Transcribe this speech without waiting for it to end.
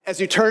As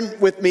you turn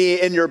with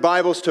me in your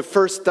Bibles to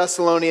 1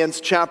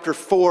 Thessalonians chapter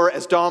 4,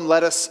 as Dom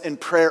led us in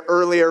prayer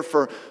earlier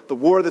for the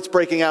war that's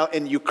breaking out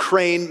in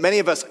Ukraine, many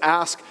of us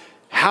ask,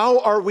 how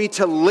are we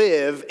to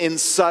live in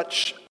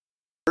such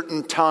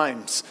certain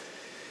times?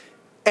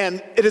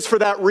 And it is for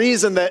that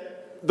reason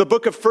that the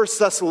book of 1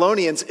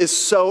 Thessalonians is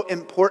so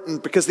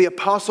important, because the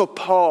Apostle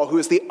Paul, who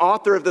is the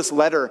author of this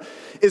letter,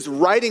 is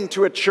writing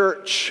to a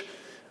church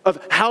of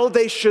how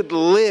they should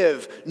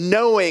live,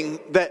 knowing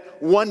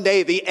that one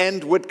day the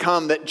end would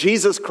come, that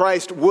Jesus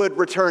Christ would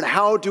return.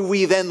 How do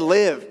we then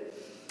live?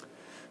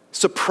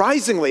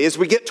 Surprisingly, as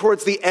we get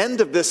towards the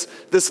end of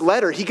this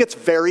letter, he gets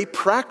very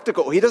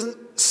practical. He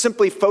doesn't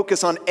simply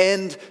focus on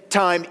end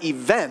time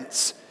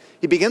events.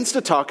 He begins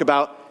to talk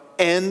about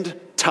end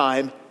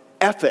time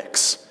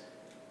ethics,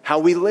 how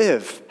we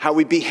live, how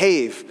we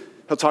behave.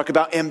 He'll talk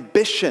about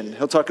ambition.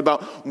 He'll talk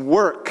about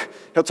work.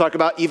 He'll talk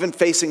about even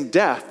facing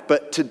death.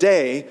 But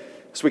today,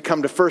 as we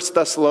come to 1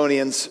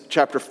 Thessalonians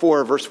chapter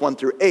 4, verse 1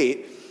 through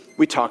 8,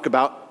 we talk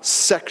about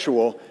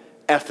sexual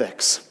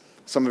ethics.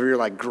 Some of you are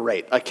like,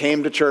 great, I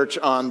came to church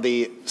on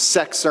the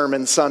sex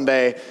sermon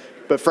Sunday.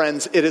 But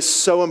friends, it is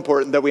so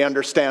important that we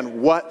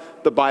understand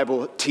what the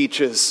Bible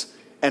teaches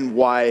and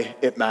why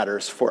it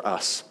matters for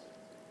us.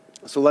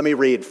 So let me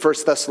read 1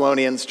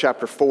 Thessalonians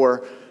chapter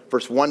 4,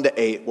 verse 1 to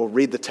 8, we'll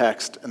read the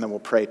text and then we'll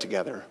pray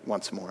together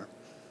once more.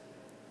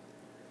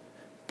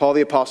 Paul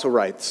the Apostle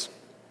writes,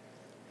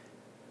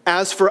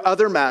 "As for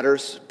other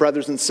matters,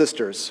 brothers and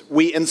sisters,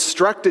 we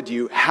instructed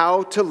you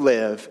how to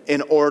live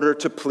in order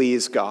to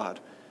please God,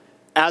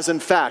 as in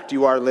fact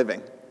you are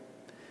living.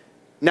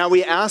 Now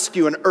we ask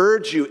you and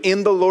urge you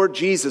in the Lord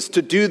Jesus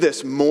to do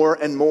this more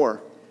and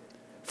more.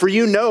 For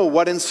you know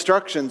what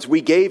instructions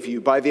we gave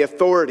you by the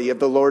authority of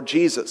the Lord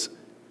Jesus.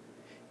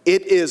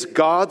 It is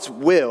God's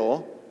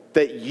will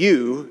that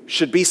you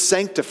should be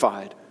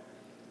sanctified,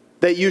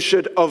 that you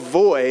should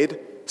avoid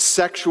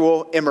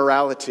sexual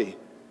immorality,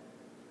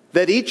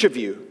 that each of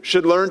you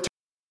should learn to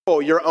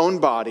control your own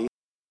body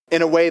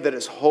in a way that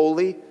is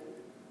holy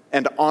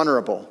and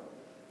honorable,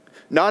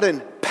 not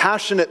in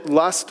passionate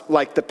lust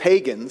like the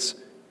pagans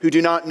who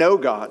do not know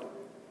God,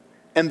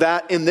 and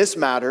that in this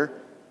matter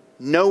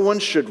no one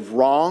should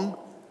wrong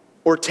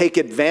or take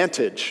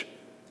advantage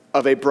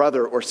of a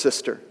brother or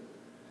sister.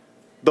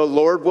 The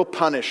Lord will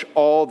punish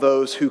all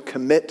those who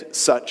commit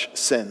such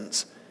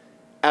sins,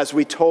 as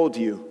we told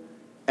you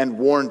and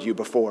warned you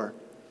before.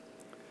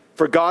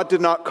 For God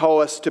did not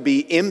call us to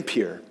be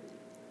impure,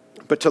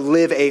 but to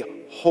live a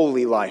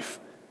holy life.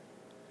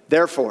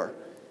 Therefore,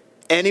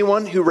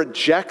 anyone who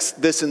rejects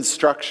this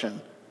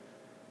instruction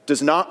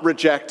does not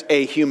reject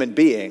a human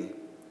being,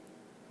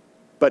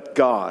 but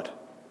God,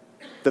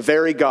 the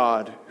very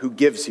God who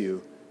gives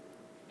you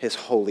his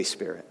Holy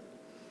Spirit."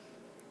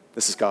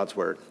 This is God's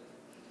word.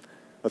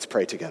 Let's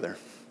pray together.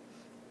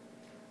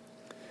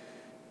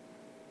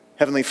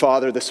 Heavenly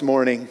Father, this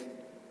morning,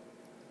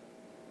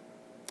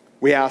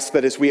 we ask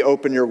that as we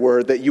open your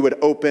word, that you would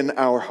open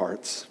our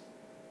hearts.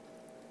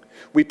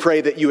 We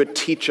pray that you would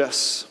teach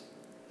us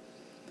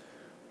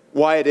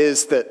why it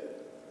is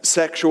that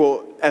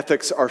sexual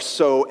ethics are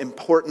so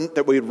important,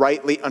 that we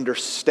rightly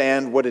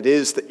understand what it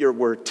is that your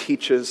word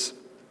teaches,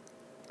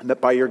 and that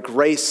by your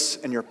grace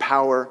and your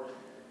power,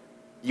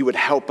 you would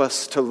help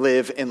us to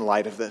live in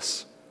light of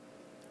this.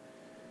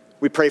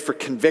 We pray for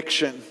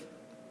conviction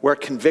where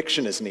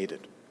conviction is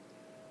needed.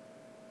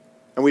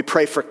 And we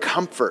pray for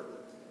comfort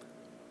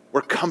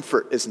where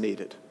comfort is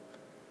needed.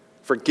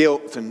 For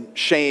guilt and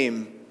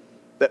shame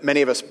that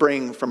many of us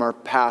bring from our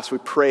past, we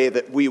pray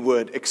that we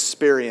would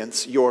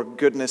experience your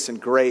goodness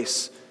and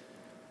grace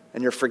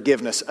and your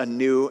forgiveness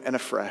anew and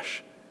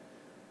afresh.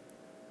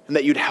 And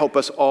that you'd help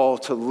us all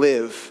to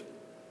live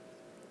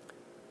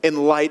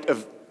in light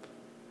of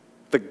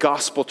the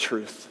gospel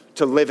truth,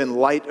 to live in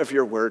light of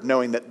your word,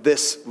 knowing that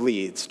this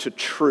leads to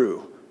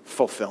true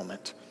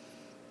fulfillment.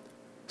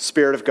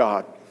 Spirit of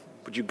God,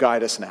 would you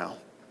guide us now?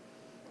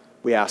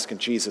 We ask in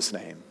Jesus'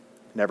 name.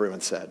 And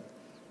everyone said,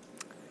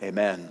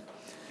 amen.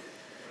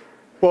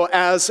 Well,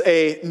 as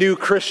a new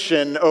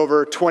Christian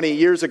over 20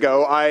 years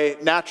ago, I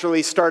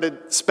naturally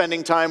started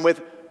spending time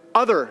with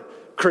other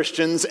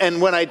Christians.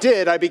 And when I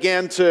did, I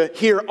began to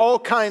hear all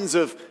kinds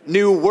of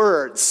new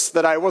words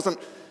that I wasn't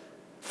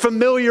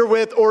familiar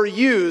with or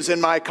use in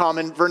my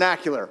common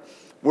vernacular.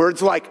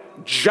 Words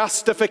like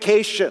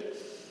justification,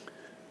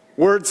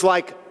 words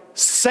like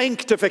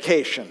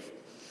sanctification,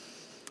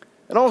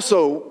 and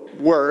also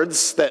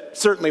words that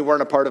certainly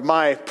weren't a part of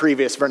my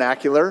previous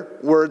vernacular,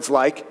 words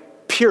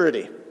like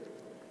purity.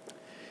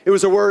 It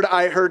was a word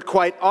I heard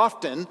quite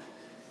often,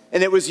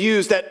 and it was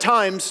used at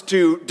times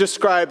to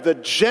describe the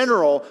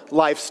general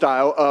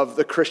lifestyle of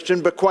the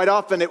Christian, but quite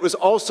often it was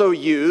also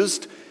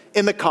used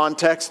in the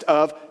context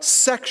of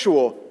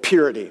sexual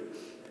purity.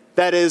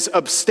 That is,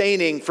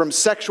 abstaining from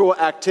sexual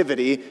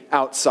activity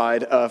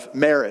outside of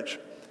marriage.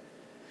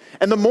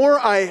 And the more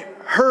I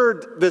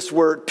heard this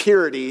word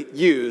purity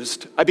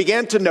used, I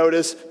began to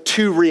notice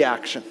two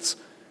reactions.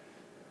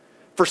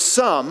 For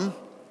some,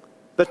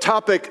 the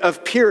topic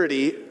of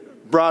purity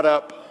brought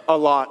up a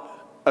lot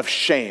of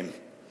shame.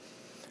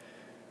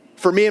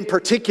 For me in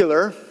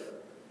particular,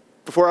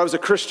 before I was a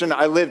Christian,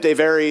 I lived a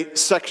very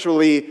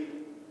sexually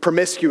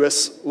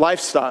promiscuous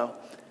lifestyle.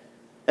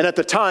 And at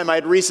the time, I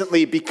had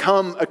recently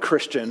become a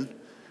Christian,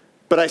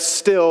 but I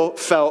still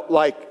felt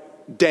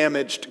like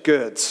damaged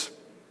goods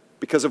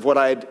because of what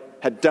I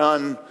had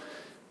done,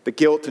 the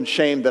guilt and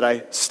shame that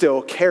I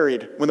still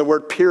carried. When the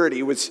word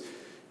purity was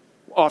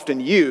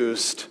often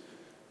used,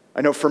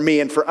 I know for me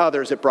and for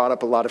others, it brought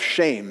up a lot of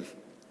shame.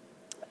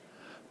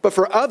 But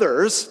for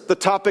others, the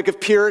topic of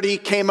purity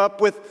came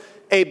up with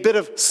a bit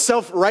of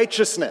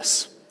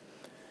self-righteousness,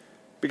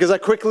 because I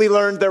quickly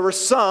learned there were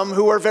some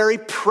who were very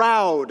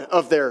proud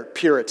of their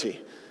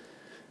purity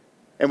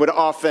and would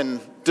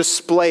often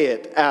display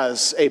it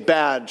as a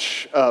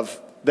badge of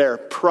their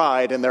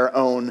pride and their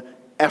own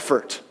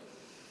effort.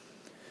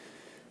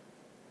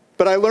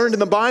 But I learned in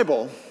the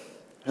Bible,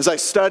 as I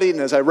studied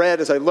and as I read,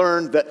 as I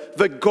learned, that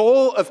the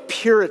goal of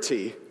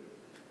purity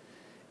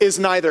is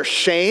neither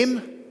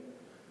shame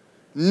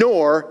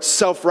nor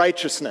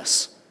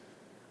self-righteousness,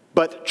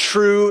 but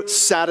true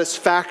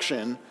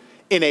satisfaction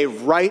in a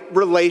right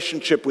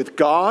relationship with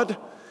God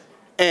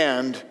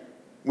and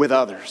with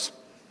others.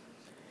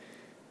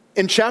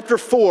 In chapter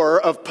 4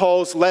 of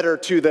Paul's letter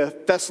to the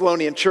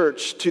Thessalonian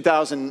church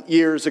 2,000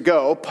 years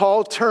ago,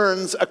 Paul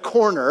turns a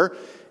corner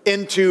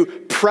into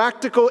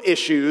practical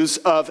issues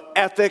of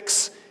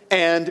ethics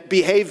and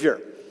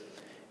behavior.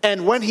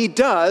 And when he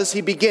does,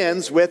 he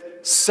begins with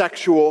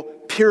sexual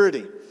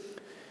purity.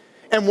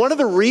 And one of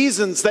the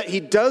reasons that he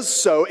does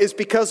so is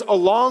because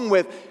along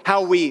with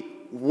how we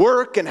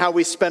work and how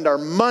we spend our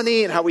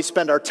money and how we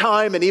spend our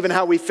time and even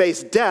how we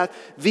face death,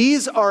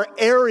 these are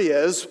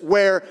areas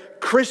where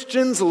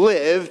Christians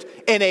lived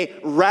in a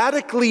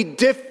radically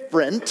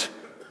different,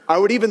 I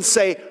would even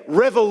say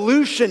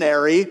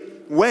revolutionary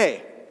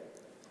way.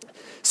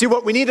 See,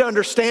 what we need to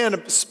understand,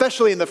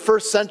 especially in the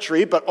first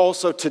century, but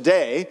also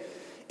today,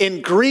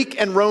 in Greek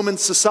and Roman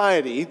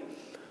society,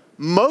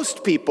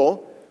 most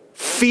people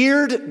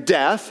feared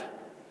death,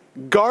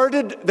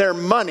 guarded their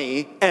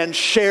money, and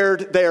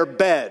shared their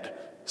bed,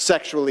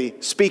 sexually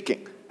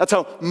speaking. That's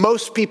how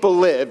most people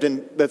lived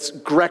in that's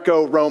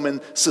Greco-Roman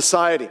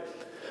society.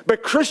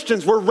 But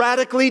Christians were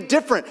radically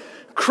different.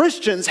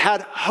 Christians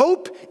had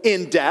hope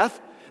in death.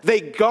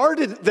 They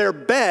guarded their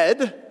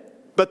bed,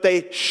 but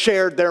they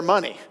shared their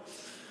money.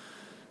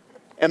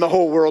 And the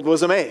whole world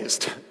was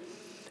amazed.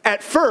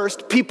 At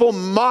first, people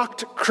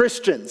mocked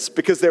Christians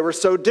because they were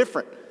so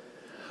different.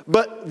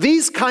 But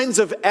these kinds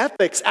of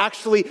ethics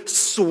actually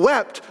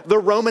swept the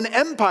Roman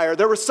Empire.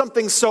 There was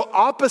something so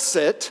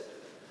opposite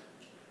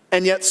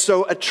and yet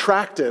so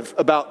attractive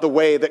about the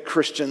way that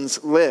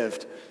Christians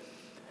lived.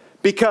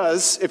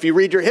 Because if you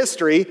read your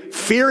history,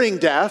 fearing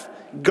death,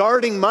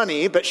 guarding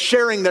money, but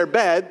sharing their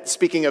bed,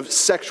 speaking of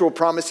sexual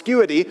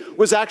promiscuity,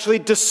 was actually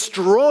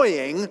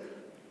destroying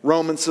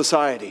Roman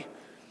society.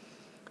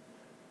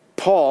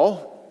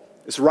 Paul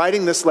is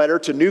writing this letter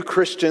to new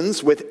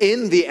Christians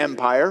within the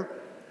empire,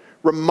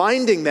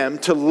 reminding them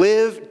to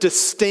live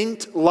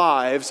distinct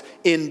lives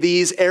in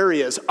these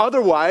areas.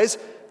 Otherwise,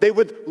 they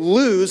would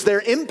lose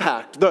their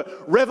impact, the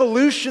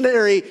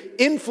revolutionary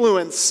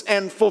influence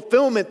and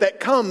fulfillment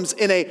that comes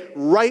in a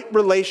right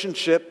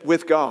relationship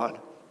with God.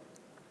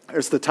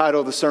 As the title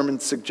of the sermon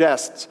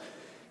suggests,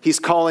 he's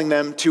calling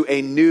them to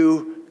a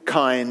new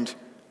kind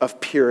of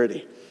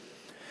purity.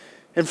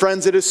 And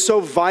friends, it is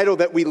so vital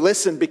that we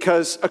listen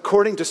because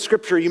according to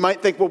Scripture, you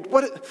might think, well,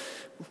 what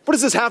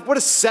does this have? What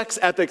does sex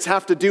ethics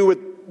have to do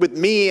with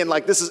me? And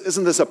like,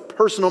 isn't this a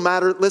personal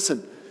matter?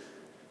 Listen,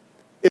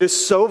 it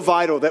is so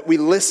vital that we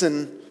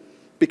listen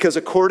because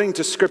according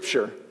to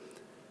Scripture,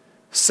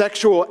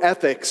 sexual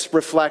ethics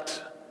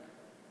reflect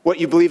what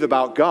you believe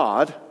about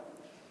God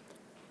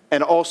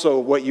and also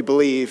what you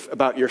believe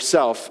about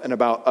yourself and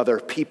about other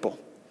people.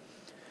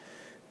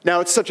 Now,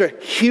 it's such a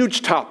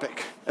huge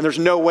topic, and there's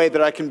no way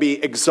that I can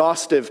be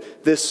exhaustive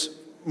this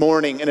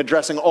morning in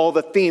addressing all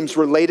the themes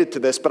related to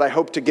this, but I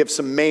hope to give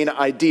some main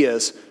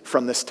ideas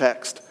from this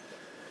text.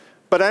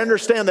 But I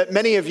understand that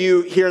many of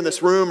you here in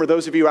this room, or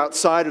those of you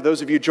outside, or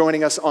those of you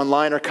joining us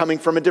online, are coming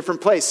from a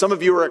different place. Some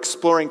of you are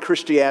exploring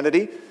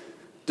Christianity,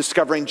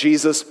 discovering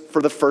Jesus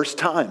for the first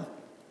time.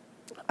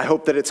 I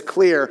hope that it's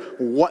clear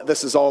what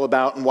this is all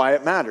about and why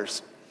it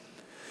matters.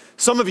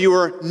 Some of you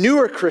are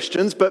newer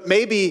Christians, but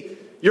maybe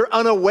you're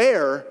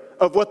unaware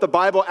of what the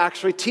Bible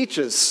actually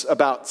teaches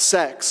about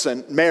sex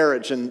and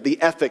marriage and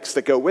the ethics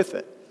that go with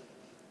it.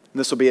 And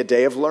this will be a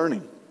day of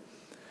learning.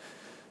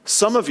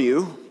 Some of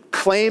you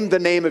claim the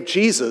name of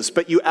Jesus,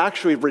 but you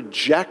actually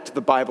reject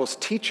the Bible's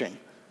teaching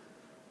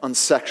on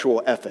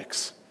sexual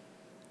ethics.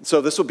 So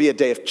this will be a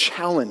day of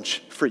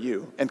challenge for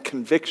you and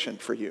conviction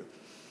for you.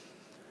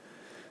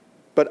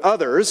 But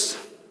others,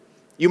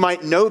 you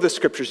might know the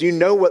Scriptures, you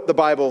know what the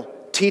Bible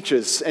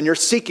teaches, and you're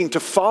seeking to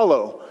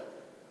follow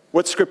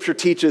what Scripture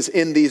teaches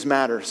in these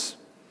matters.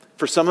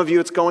 For some of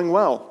you, it's going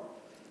well.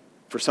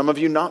 For some of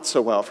you, not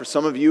so well. For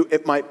some of you,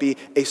 it might be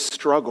a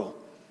struggle.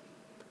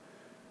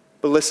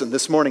 But listen,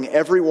 this morning,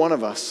 every one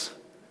of us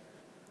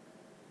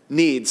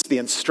needs the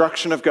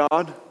instruction of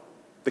God,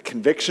 the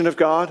conviction of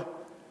God,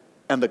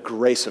 and the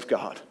grace of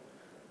God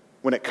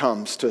when it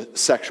comes to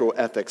sexual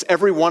ethics.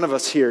 Every one of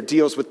us here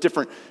deals with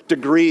different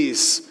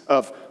degrees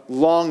of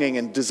longing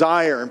and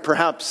desire, and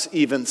perhaps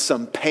even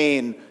some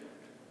pain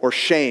or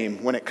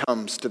shame when it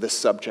comes to this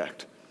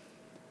subject.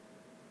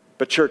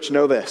 But church,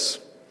 know this.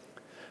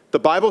 The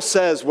Bible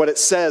says what it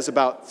says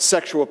about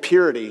sexual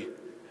purity,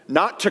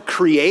 not to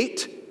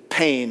create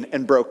pain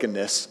and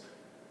brokenness,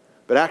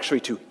 but actually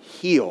to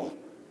heal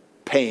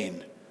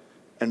pain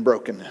and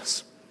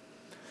brokenness.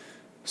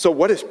 So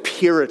what is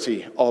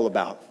purity all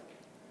about?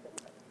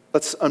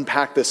 Let's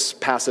unpack this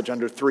passage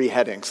under 3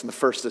 headings. And the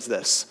first is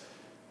this: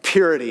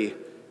 purity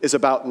is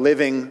about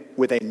living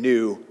with a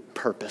new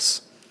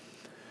purpose.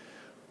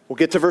 We'll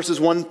get to verses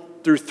 1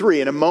 through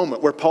 3 in a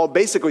moment, where Paul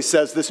basically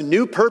says this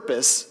new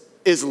purpose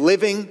is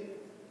living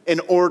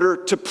in order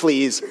to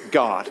please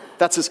God.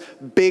 That's his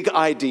big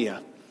idea.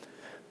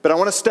 But I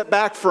want to step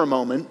back for a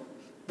moment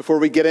before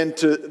we get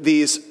into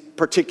these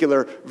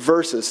particular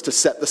verses to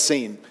set the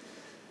scene.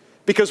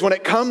 Because when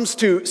it comes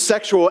to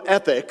sexual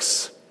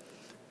ethics,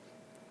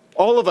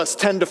 all of us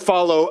tend to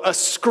follow a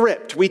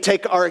script. We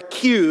take our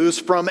cues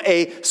from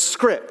a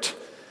script.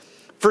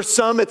 For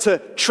some, it's a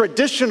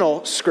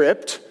traditional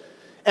script,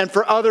 and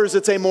for others,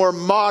 it's a more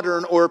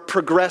modern or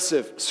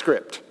progressive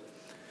script.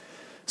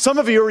 Some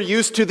of you are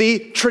used to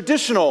the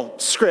traditional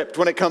script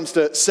when it comes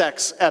to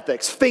sex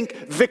ethics. Think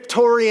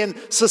Victorian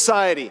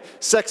society.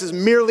 Sex is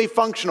merely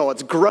functional.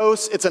 It's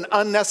gross. It's an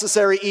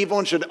unnecessary evil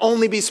and should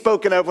only be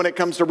spoken of when it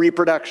comes to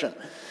reproduction.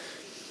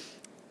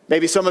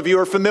 Maybe some of you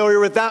are familiar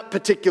with that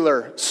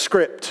particular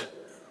script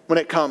when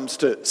it comes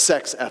to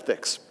sex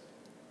ethics.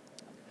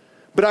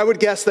 But I would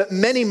guess that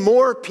many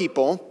more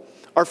people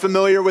are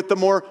familiar with the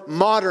more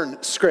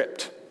modern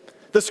script.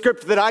 The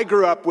script that I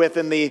grew up with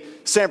in the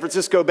San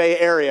Francisco Bay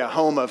Area,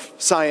 home of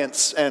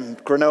science and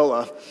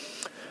granola,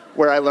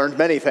 where I learned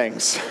many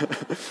things,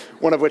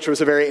 one of which was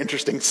a very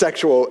interesting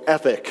sexual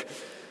ethic.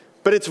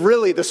 But it's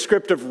really the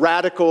script of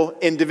radical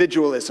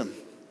individualism.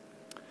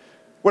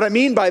 What I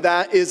mean by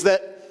that is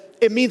that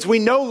it means we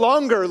no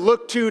longer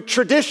look to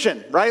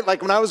tradition, right?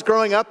 Like when I was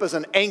growing up as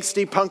an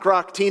angsty punk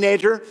rock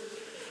teenager,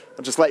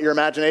 I'll just let your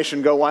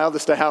imagination go wild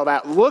as to how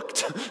that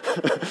looked.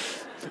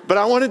 But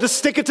I wanted to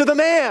stick it to the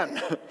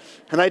man,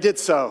 and I did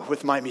so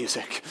with my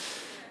music.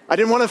 I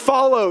didn't want to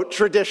follow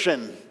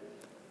tradition.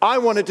 I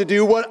wanted to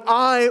do what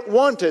I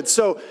wanted.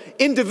 So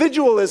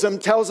individualism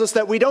tells us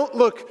that we don't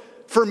look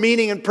for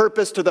meaning and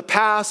purpose to the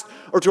past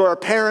or to our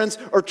parents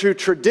or to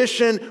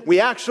tradition. We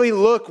actually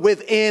look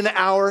within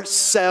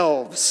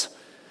ourselves,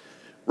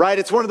 right?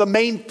 It's one of the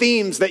main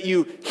themes that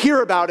you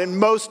hear about in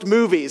most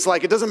movies.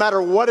 Like, it doesn't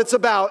matter what it's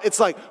about. It's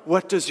like,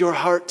 what does your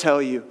heart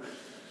tell you?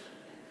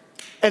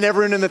 And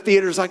everyone in the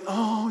theater is like,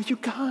 oh, you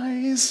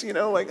guys,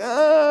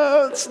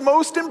 it's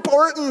most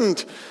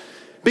important.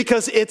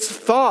 Because it's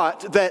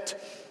thought that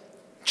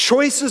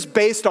choices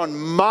based on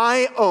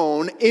my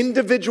own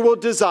individual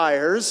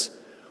desires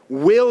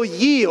will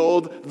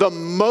yield the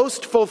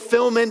most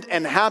fulfillment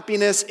and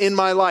happiness in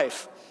my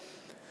life.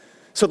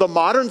 So the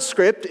modern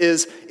script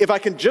is, if I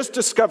can just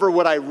discover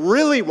what I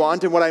really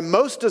want and what I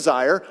most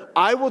desire,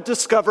 I will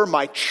discover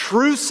my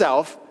true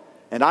self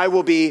and I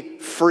will be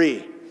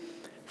free.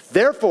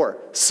 Therefore,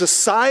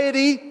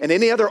 society and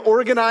any other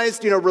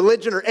organized,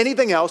 religion or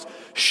anything else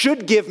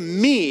should give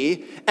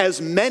me as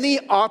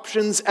many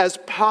options as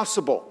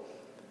possible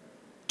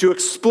to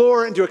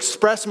explore and to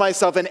express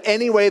myself in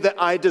any way that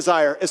I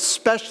desire,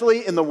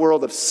 especially in the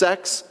world of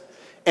sex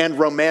and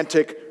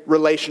romantic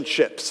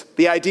relationships.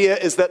 The idea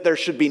is that there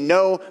should be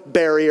no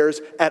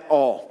barriers at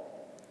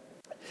all.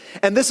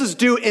 And this is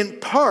due in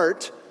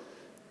part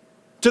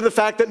to the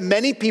fact that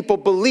many people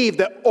believe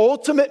that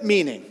ultimate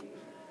meaning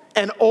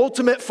and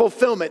ultimate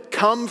fulfillment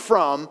come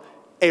from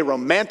a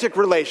romantic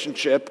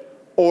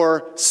relationship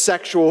or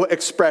sexual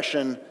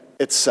expression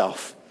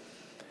itself.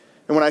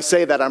 And when I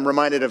say that, I'm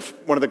reminded of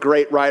one of the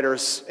great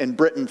writers in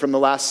Britain from the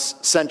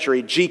last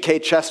century, G.K.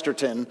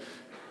 Chesterton,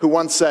 who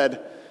once said,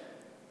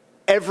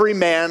 "Every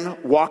man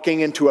walking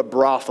into a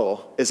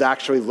brothel is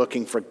actually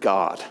looking for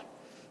God."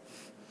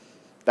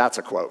 That's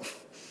a quote.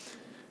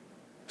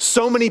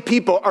 So many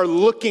people are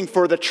looking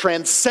for the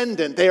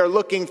transcendent. They are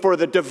looking for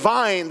the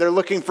divine. They're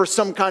looking for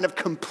some kind of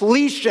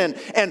completion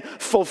and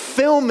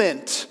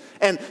fulfillment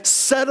and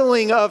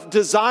settling of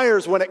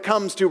desires when it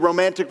comes to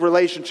romantic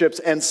relationships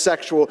and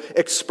sexual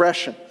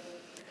expression.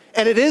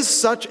 And it is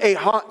such a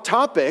hot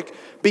topic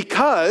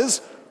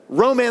because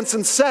romance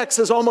and sex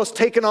has almost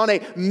taken on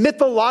a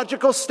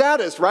mythological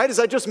status, right? As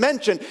I just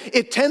mentioned,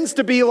 it tends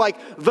to be like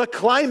the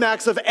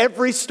climax of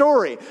every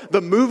story. The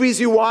movies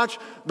you watch,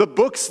 the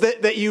books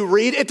that you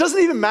read, it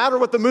doesn't even matter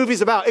what the movie's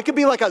about. It could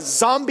be like a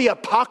zombie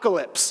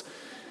apocalypse.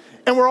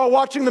 And we're all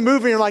watching the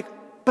movie and you're like,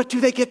 but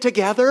do they get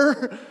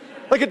together?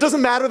 Like, it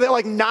doesn't matter that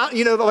like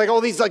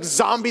all these like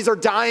zombies are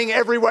dying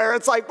everywhere.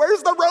 It's like,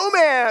 where's the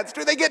romance?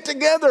 Do they get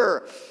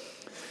together?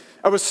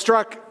 I was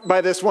struck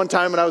by this one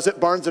time when I was at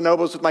Barnes &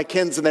 Noble's with my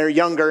kids and they're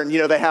younger, and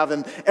they have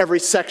in every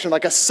section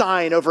like a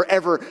sign over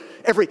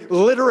every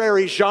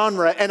literary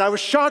genre, and I was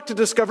shocked to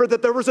discover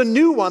that there was a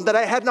new one that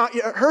I had not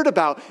yet heard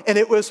about, and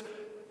it was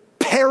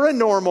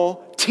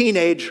paranormal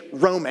teenage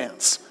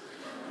romance.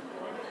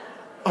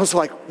 I was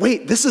like,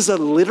 wait, this is a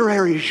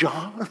literary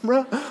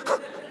genre?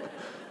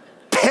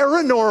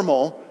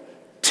 Paranormal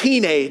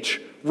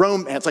teenage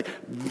romance. Like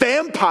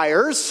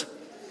vampires,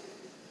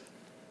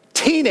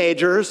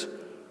 teenagers,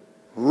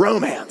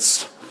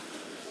 romance.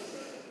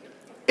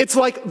 It's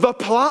like the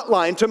plot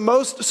line to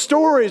most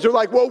stories. You're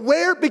like, well,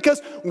 where?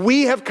 Because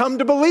we have come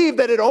to believe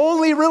that it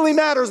only really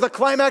matters. The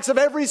climax of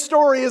every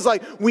story is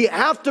like, we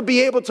have to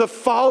be able to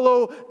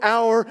follow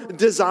our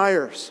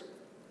desires,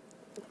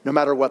 no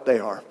matter what they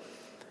are.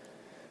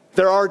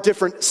 There are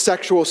different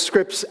sexual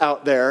scripts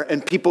out there,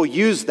 and people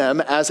use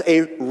them as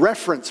a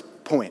reference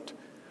point.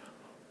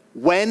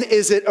 When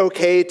is it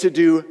okay to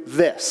do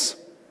this?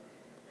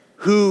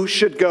 Who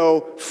should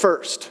go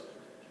first?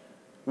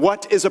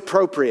 What is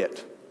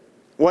appropriate?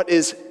 What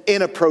is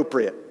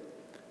inappropriate?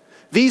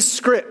 These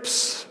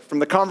scripts, from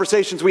the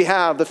conversations we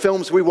have, the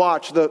films we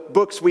watch, the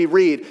books we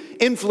read,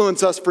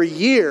 influence us for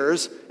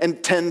years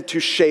and tend to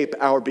shape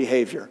our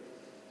behavior.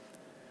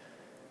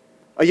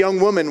 A young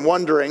woman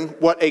wondering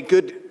what a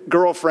good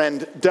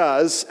girlfriend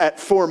does at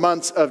 4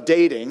 months of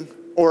dating,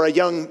 or a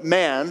young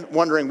man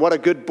wondering what a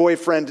good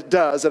boyfriend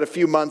does at a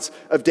few months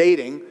of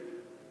dating,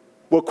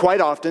 will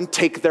quite often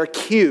take their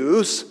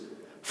cues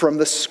from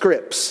the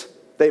scripts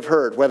they've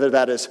heard, whether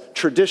that is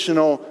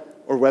traditional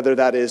or whether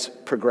that is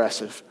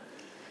progressive.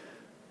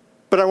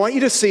 But I want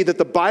you to see that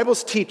the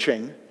Bible's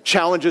teaching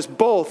challenges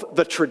both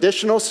the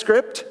traditional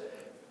script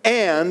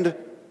and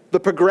the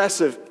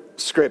progressive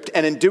script,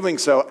 and in doing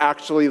so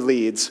actually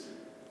leads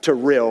to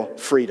real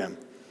freedom.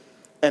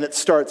 And it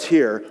starts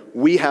here.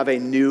 We have a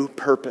new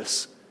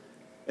purpose,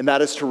 and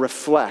that is to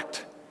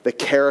reflect the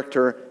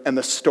character and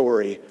the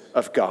story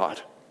of God.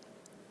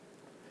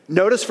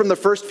 Notice from the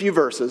first few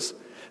verses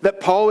that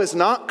Paul is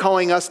not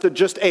calling us to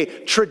just a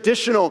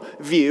traditional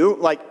view,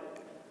 like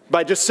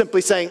by just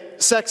simply saying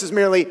sex is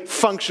merely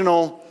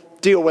functional,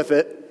 deal with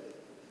it.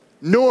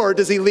 Nor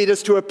does he lead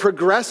us to a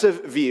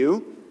progressive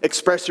view,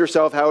 express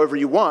yourself however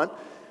you want,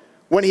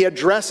 when he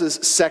addresses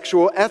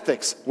sexual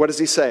ethics. What does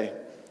he say?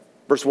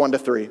 Verse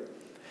 1-3.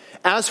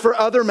 As for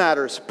other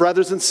matters,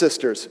 brothers and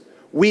sisters,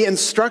 we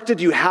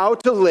instructed you how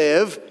to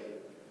live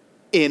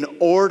in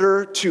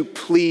order to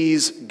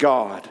please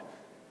God,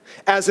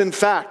 as in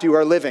fact you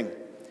are living.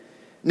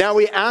 Now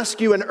we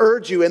ask you and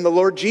urge you in the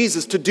Lord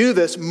Jesus to do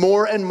this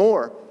more and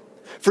more.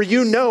 For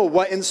you know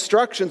what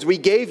instructions we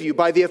gave you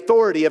by the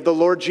authority of the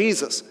Lord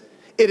Jesus.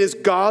 It is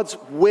God's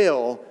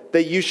will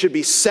that you should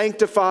be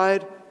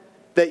sanctified,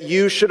 that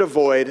you should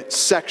avoid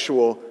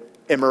sexual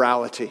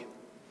immorality.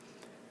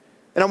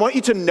 And I want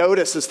you to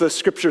notice, as the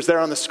scripture's there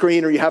on the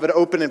screen or you have it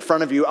open in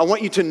front of you, I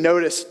want you to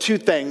notice two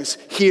things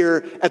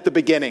here at the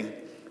beginning.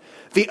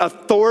 The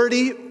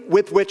authority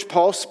with which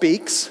Paul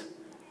speaks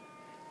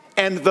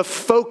and the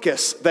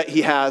focus that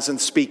he has in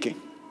speaking.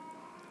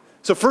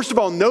 So first of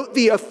all, note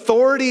the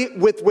authority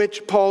with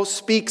which Paul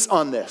speaks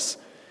on this.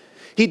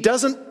 He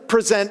doesn't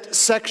present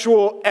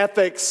sexual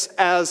ethics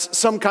as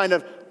some kind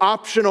of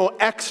optional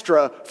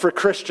extra for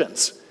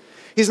Christians.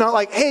 He's not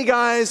like, hey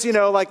guys,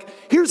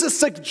 here's a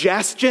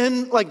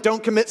suggestion,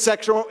 don't commit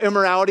sexual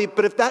immorality,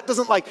 but if that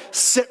doesn't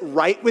sit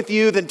right with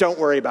you, then don't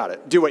worry about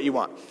it. Do what you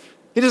want.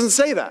 He doesn't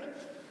say that.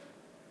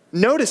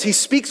 Notice he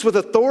speaks with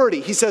authority.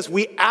 He says,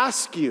 we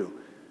ask you,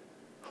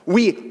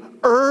 we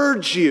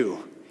urge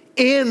you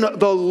in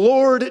the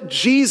Lord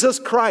Jesus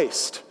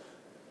Christ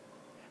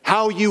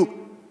how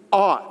you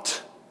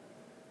ought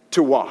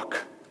to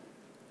walk.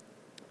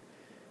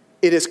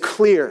 It is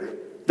clear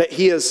that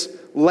he is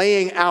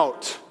laying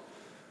out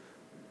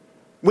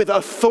with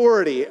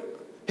authority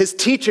his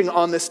teaching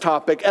on this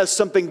topic as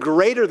something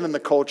greater than the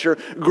culture,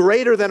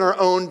 greater than our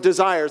own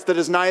desires, that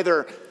is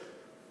neither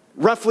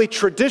roughly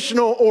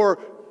traditional or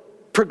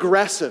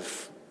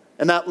progressive.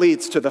 And that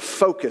leads to the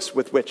focus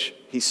with which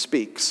he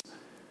speaks.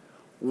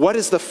 What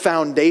is the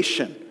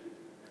foundation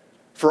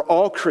for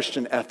all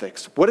Christian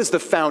ethics? What is the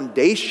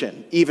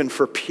foundation even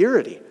for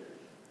purity?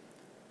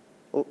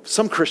 Well,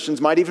 some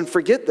Christians might even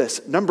forget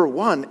this. Number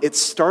one, it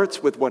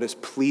starts with what is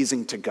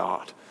pleasing to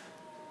God.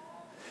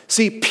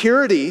 See,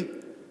 purity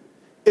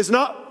is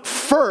not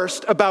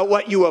first about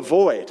what you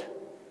avoid.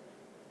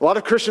 A lot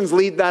of Christians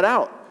leave that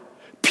out.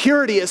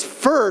 Purity is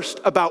first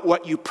about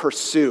what you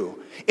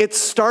pursue. It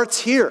starts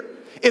here.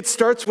 It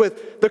starts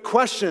with the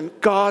question,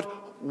 God,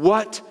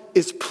 what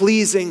is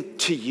pleasing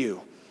to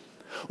you?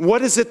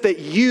 What is it that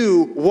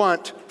you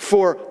want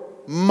for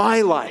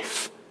my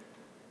life?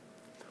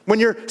 When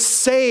you're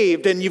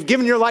saved and you've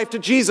given your life to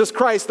Jesus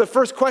Christ, the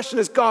first question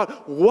is, God,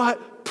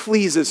 what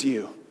pleases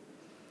you?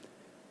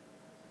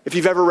 If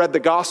you've ever read the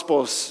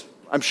Gospels,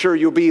 I'm sure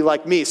you'll be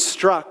like me,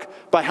 struck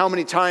by how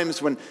many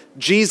times when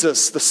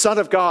Jesus, the Son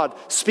of God,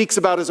 speaks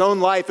about his own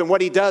life and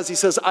what he does, he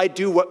says, I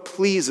do what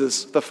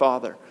pleases the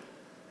Father.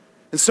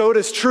 And so it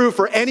is true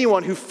for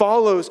anyone who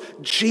follows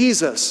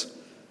Jesus.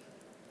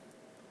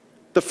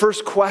 The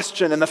first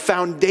question and the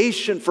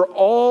foundation for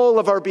all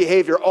of our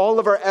behavior, all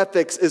of our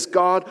ethics is,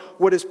 God,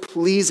 what is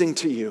pleasing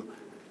to you?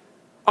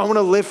 I want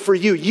to live for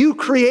you. You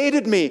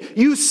created me.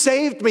 You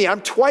saved me.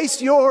 I'm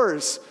twice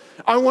yours.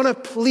 I want to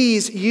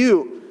please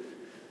you.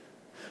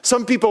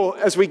 Some people,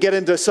 as we get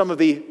into some of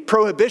the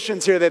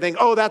prohibitions here, they think,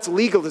 oh, that's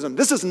legalism.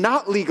 This is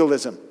not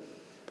legalism,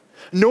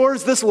 nor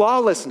is this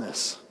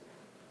lawlessness.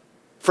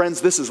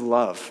 Friends, this is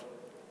love.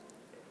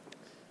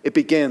 It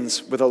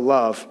begins with a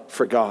love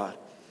for God.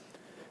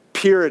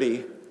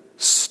 Purity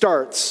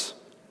starts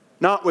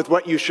not with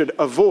what you should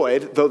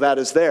avoid, though that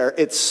is there.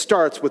 It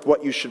starts with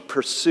what you should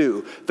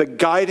pursue. The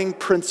guiding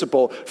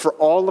principle for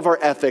all of our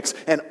ethics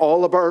and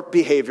all of our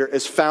behavior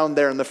is found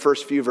there in the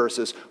first few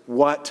verses.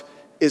 What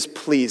is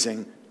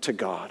pleasing to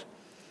God?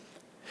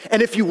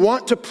 And if you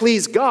want to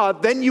please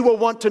God, then you will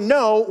want to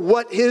know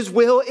what his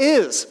will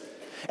is.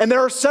 And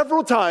there are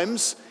several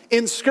times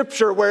in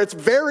Scripture where it's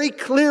very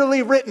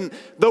clearly written,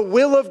 the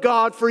will of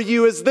God for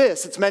you is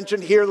this. It's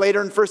mentioned here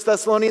later in 1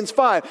 Thessalonians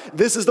 5.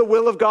 This is the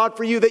will of God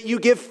for you, that you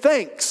give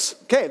thanks.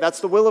 Okay, that's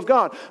the will of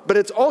God. But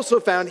it's also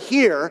found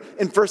here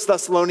in 1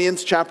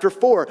 Thessalonians chapter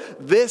 4.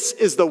 This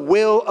is the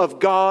will of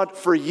God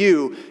for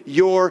you,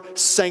 your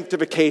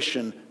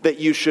sanctification, that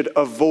you should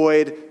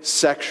avoid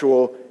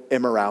sexual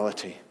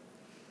immorality.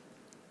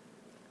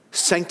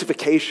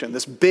 Sanctification,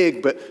 this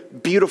big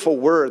but beautiful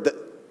word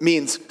that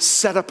means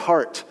set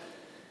apart.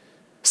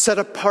 Set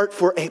apart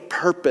for a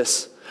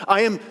purpose.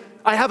 I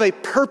have a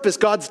purpose.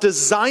 God's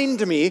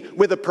designed me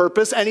with a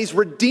purpose, and he's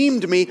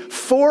redeemed me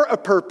for a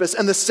purpose,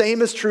 and the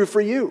same is true for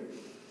you.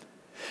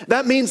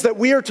 That means that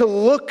we are to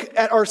look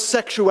at our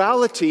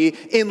sexuality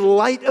in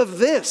light of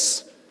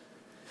this.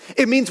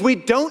 It means we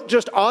don't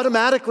just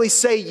automatically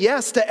say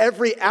yes to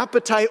every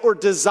appetite or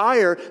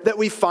desire that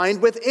we find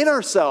within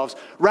ourselves.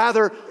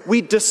 Rather,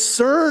 we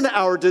discern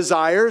our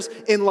desires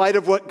in light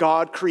of what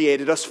God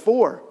created us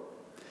for.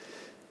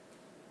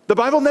 The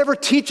Bible never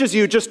teaches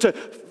you just to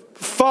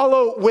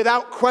follow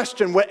without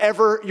question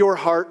whatever your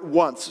heart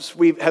wants.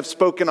 We have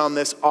spoken on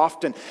this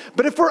often.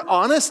 But if we're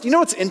honest, you know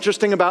what's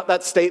interesting about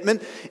that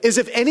statement is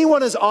if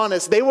anyone is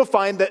honest, they will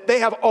find that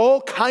they have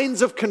all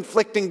kinds of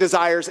conflicting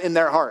desires in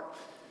their heart.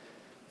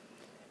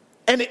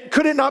 And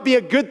could it not be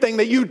a good thing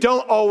that you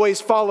don't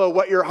always follow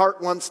what your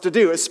heart wants to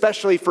do,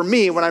 especially for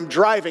me when I'm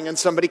driving and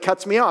somebody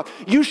cuts me off?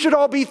 You should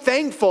all be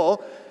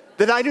thankful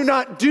that I do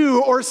not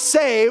do or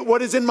say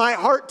what is in my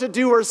heart to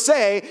do or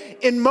say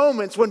in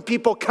moments when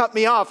people cut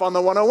me off on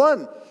the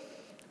 101,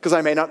 because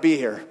I may not be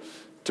here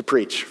to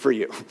preach for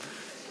you.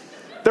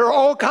 There are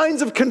all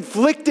kinds of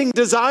conflicting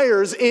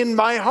desires in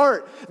my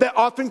heart that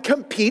often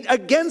compete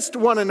against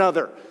one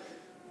another.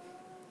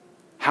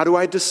 How do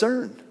I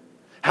discern?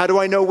 How do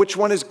I know which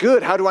one is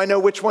good? How do I know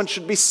which one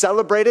should be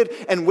celebrated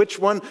and which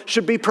one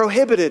should be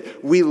prohibited?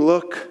 We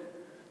look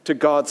to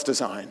God's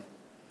design.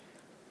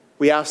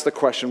 We ask the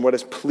question, what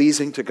is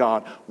pleasing to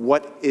God?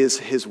 What is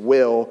his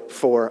will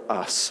for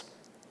us?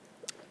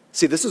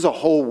 See, this is a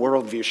whole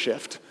worldview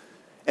shift.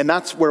 And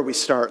that's where we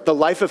start. The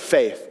life of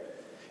faith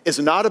is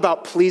not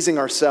about pleasing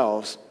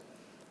ourselves,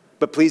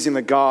 but pleasing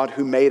the God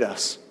who made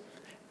us.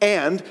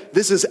 And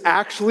this is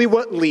actually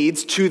what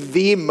leads to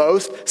the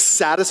most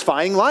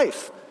satisfying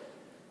life.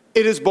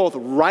 It is both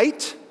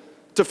right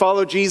to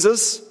follow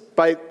Jesus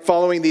by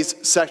following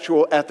these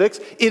sexual ethics.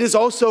 It is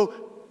also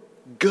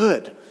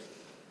good.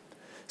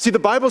 See, the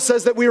Bible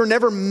says that we were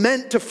never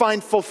meant to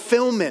find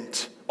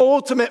fulfillment,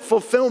 ultimate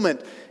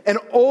fulfillment, and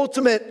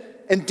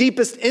ultimate and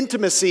deepest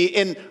intimacy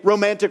in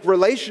romantic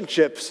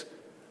relationships,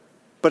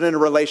 but in a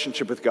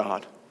relationship with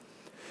God.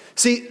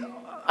 See,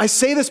 I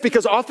say this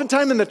because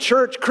oftentimes in the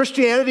church,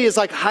 Christianity is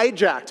like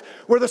hijacked,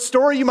 where the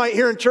story you might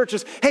hear in church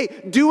is,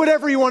 hey, do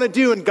whatever you want to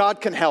do and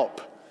God can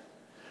help.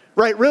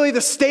 Right? Really,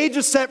 the stage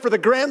is set for the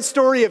grand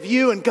story of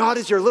you, and God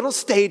is your little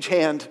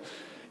stagehand.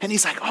 And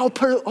he's like, I'll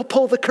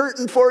pull the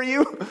curtain for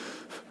you.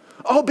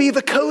 I'll be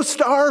the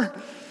co-star.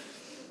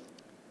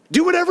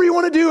 Do whatever you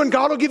want to do, and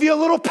God will give you a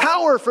little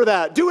power for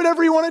that. Do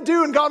whatever you want to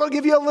do, and God will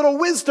give you a little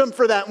wisdom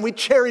for that. And we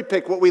cherry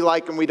pick what we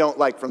like and we don't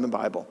like from the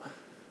Bible.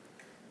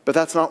 But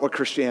that's not what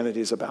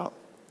Christianity is about.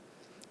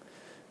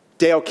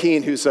 Dale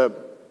Keene, he's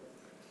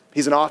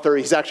an author,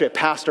 he's actually a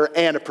pastor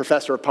and a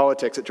professor of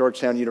politics at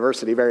Georgetown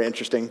University, very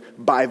interesting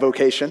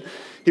bivocation.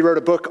 He wrote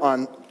a book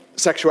on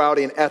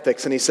sexuality and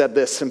ethics, and he said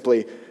this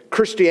simply: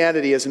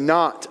 Christianity is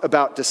not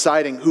about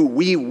deciding who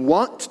we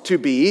want to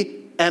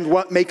be and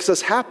what makes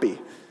us happy.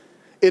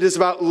 It is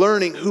about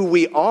learning who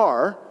we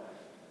are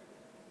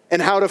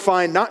and how to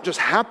find not just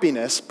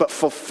happiness, but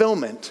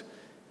fulfillment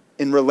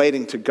in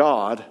relating to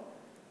God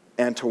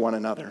and to one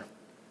another.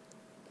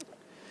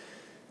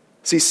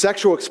 See,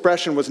 sexual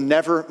expression was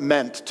never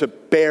meant to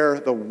bear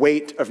the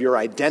weight of your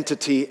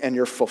identity and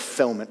your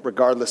fulfillment,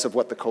 regardless of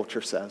what the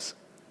culture says.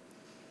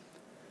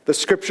 The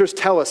scriptures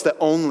tell us that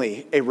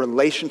only a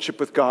relationship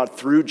with God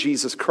through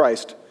Jesus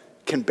Christ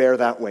can bear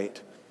that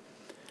weight.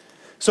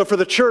 So for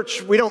the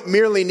church, we don't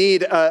merely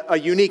need a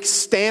unique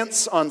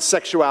stance on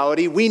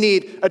sexuality. We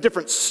need a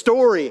different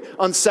story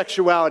on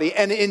sexuality.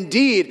 And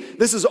indeed,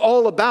 this is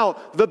all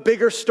about the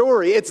bigger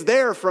story. It's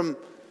there from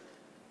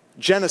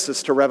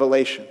Genesis to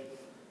Revelation.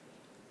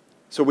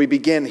 So we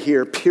begin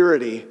here.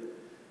 Purity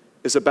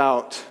is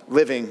about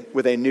living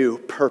with a new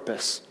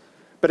purpose.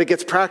 But it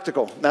gets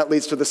practical. That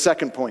leads to the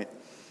second point.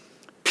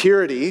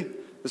 Purity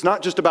is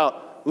not just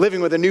about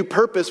living with a new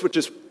purpose, which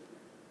is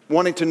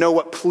wanting to know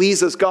what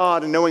pleases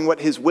God and knowing what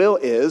his will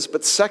is,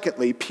 but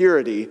secondly,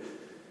 purity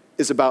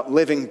is about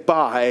living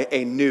by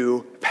a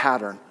new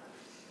pattern.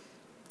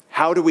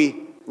 How do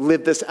we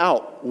live this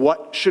out?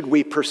 What should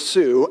we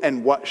pursue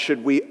and what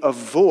should we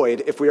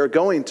avoid if we are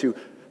going to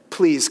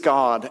please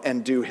God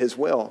and do his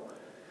will?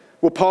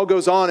 Well, Paul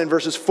goes on in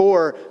verses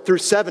 4 through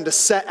 7 to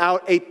set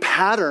out a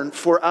pattern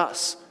for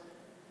us.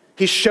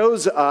 He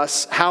shows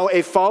us how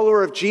a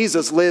follower of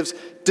Jesus lives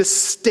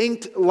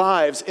distinct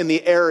lives in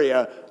the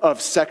area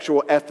of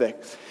sexual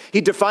ethics.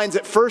 He defines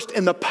it first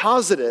in the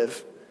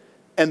positive,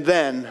 and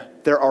then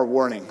there are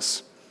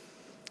warnings.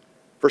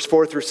 Verse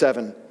 4 through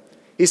 7.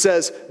 He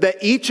says that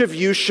each of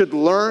you should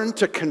learn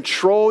to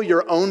control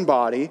your own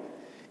body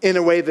in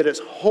a way that is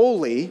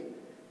holy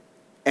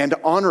and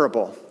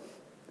honorable,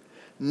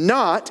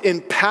 not in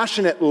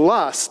passionate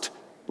lust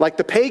like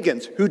the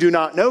pagans who do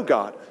not know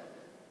God,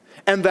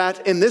 and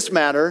that in this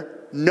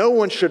matter no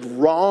one should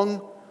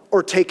wrong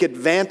or take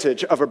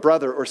advantage of a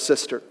brother or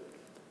sister.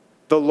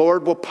 The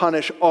Lord will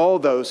punish all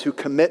those who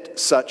commit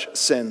such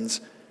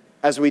sins,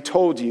 as we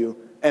told you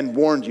and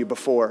warned you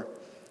before.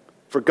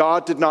 For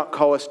God did not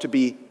call us to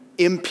be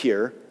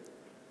impure,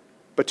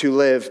 but to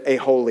live a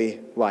holy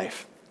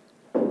life.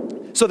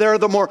 So there are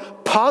the more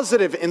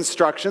positive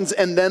instructions,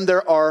 and then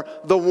there are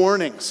the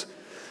warnings.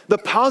 The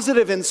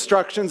positive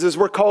instructions is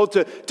we're called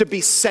to be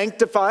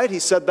sanctified. He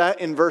said that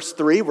in verse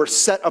 3. We're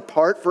set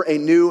apart for a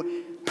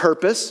new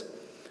purpose.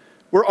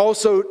 We're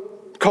also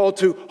called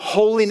to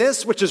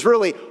holiness, which is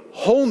really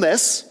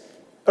wholeness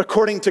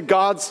according to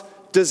God's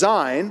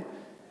design.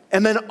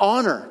 And then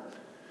honor,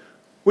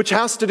 which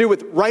has to do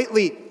with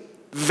rightly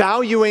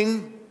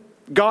valuing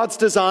God's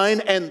design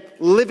and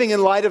living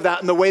in light of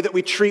that in the way that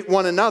we treat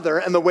one another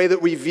and the way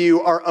that we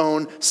view our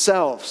own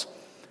selves.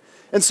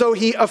 And so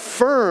he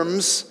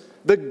affirms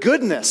the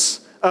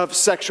goodness of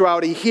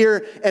sexuality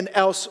here and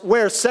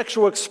elsewhere,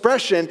 sexual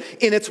expression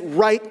in its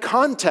right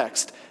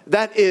context,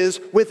 that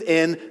is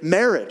within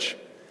marriage.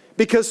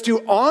 Because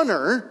to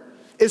honor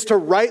is to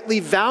rightly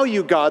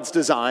value God's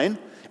design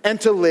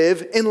and to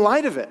live in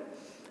light of it.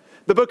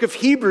 The book of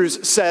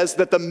Hebrews says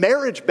that the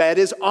marriage bed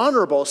is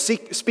honorable,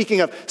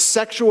 speaking of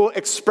sexual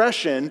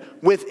expression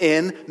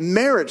within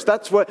marriage.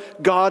 That's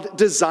what God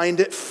designed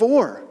it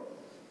for.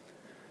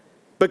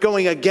 But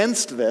going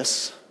against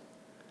this,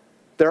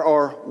 there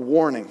are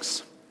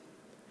warnings.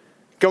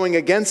 Going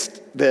against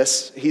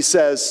this, he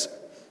says,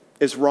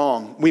 is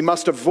wrong. We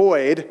must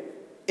avoid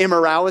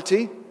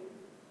immorality,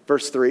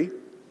 verse 3,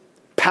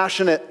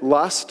 passionate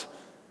lust,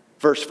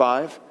 verse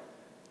 5,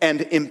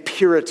 and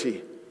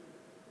impurity,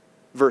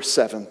 verse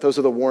 7. Those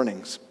are the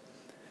warnings.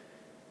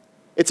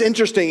 It's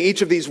interesting,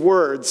 each of these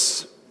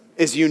words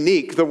is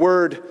unique. The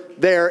word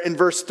there in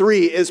verse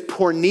 3 is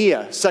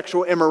porneia,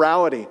 sexual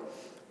immorality,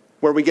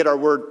 where we get our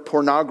word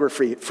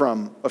pornography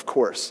from, of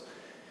course.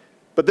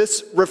 But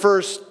this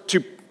refers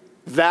to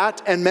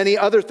that and many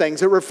other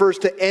things. It refers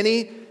to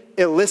any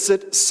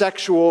illicit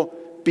sexual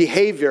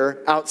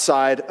behavior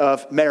outside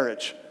of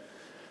marriage.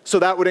 So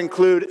that would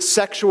include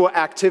sexual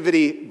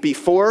activity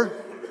before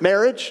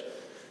marriage,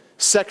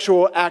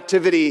 sexual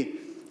activity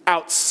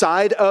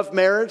outside of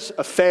marriage,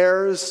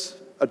 affairs,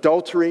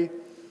 adultery,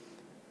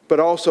 but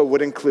also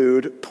would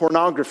include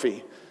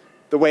pornography,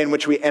 the way in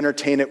which we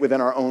entertain it within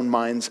our own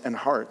minds and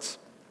hearts.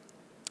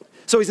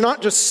 So he's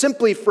not just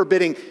simply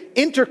forbidding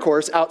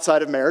intercourse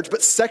outside of marriage,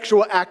 but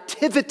sexual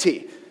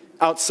activity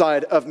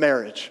outside of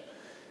marriage.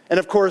 And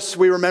of course,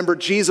 we remember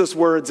Jesus'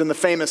 words in the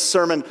famous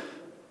Sermon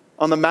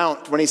on the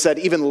Mount when he said,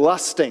 even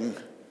lusting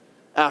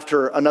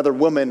after another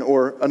woman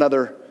or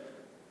another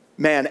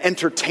man,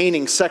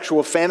 entertaining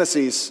sexual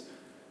fantasies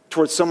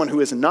towards someone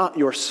who is not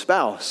your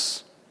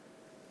spouse,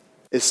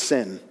 is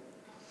sin.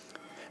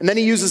 And then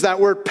he uses that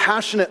word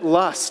passionate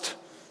lust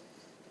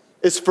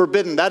is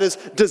forbidden. That is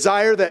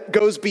desire that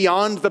goes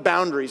beyond the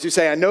boundaries. You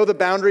say, I know the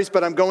boundaries,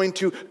 but I'm going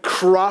to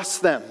cross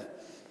them.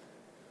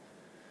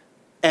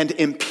 And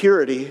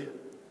impurity,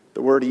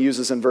 the word he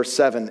uses in verse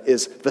 7,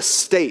 is the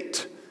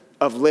state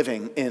of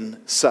living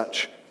in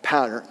such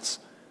patterns.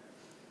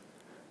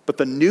 But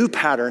the new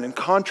pattern, in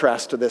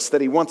contrast to this,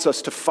 that he wants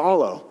us to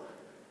follow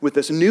with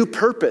this new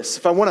purpose,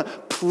 if I want to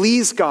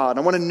please God,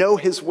 I want to know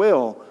his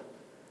will,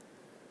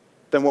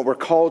 then what we're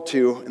called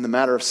to in the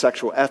matter of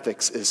sexual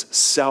ethics is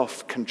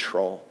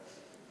self-control.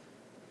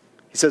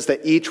 He says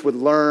that each would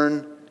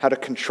learn how to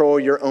control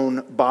your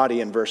own body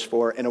in verse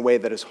 4 in a way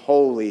that is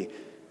holy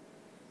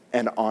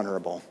and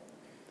honorable.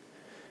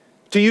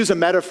 To use a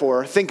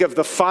metaphor, think of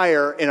the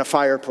fire in a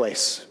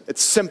fireplace.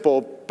 It's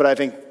simple, but I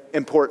think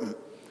important.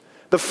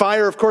 The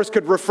fire, of course,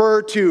 could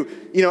refer to,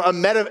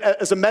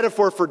 as a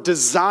metaphor for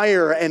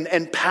desire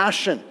and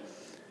passion.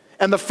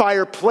 And the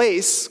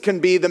fireplace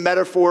can be the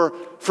metaphor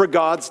for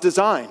God's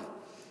design.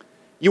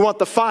 You want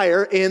the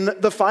fire in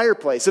the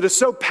fireplace. It is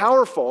so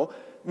powerful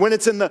when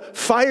it's in the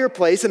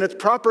fireplace in its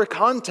proper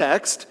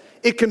context,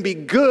 it can be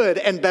good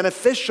and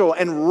beneficial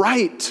and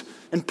right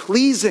and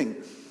pleasing.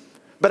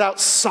 But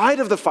outside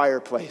of the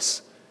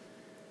fireplace,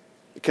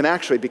 it can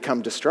actually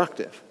become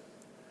destructive.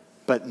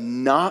 but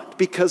not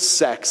because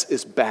sex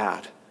is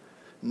bad,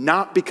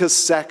 not because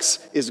sex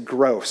is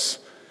gross,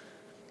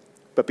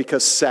 but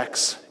because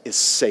sex is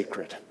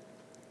sacred.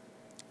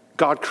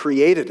 God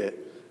created it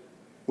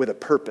with a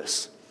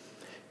purpose.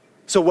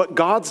 So what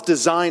God's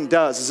design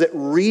does is it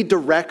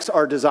redirects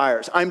our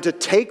desires. I'm to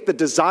take the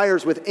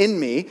desires within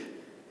me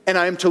and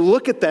I am to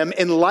look at them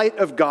in light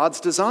of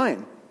God's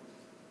design.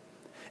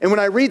 And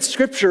when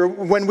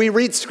we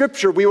read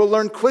Scripture, we will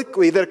learn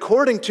quickly that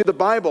according to the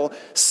Bible,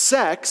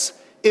 sex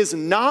is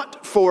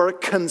not for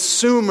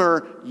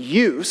consumer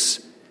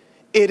use,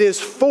 it is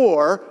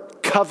for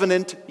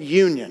covenant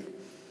union.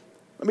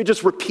 Let me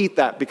just repeat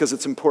that because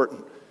it's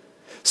important.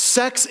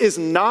 Sex is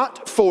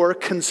not for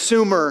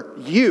consumer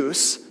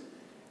use,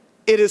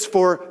 it is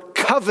for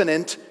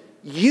covenant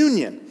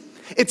union.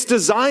 It's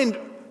designed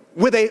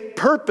with a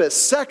purpose.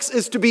 Sex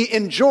is to be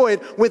enjoyed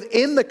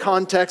within the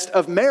context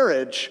of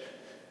marriage,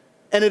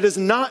 and it is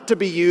not to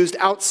be used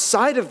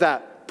outside of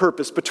that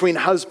purpose between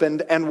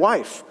husband and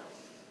wife.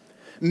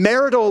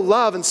 Marital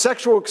love and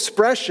sexual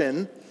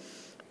expression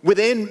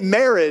within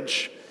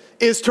marriage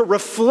is to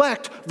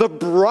reflect the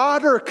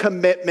broader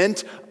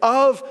commitment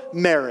of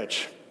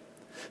marriage.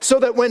 So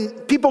that when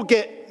people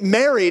get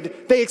married,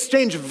 they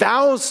exchange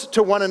vows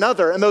to one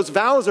another. And those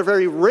vows are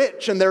very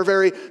rich and they're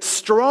very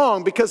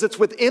strong because it's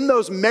within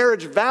those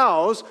marriage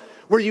vows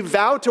where you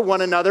vow to one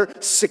another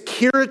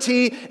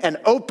security and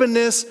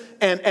openness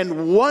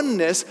and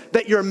oneness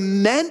that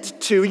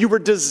you were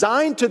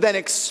designed to then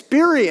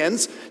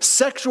experience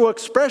sexual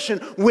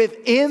expression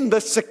within the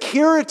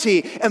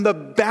security and the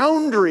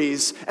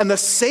boundaries and the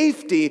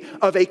safety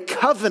of a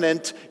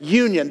covenant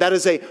union. That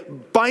is a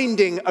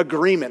binding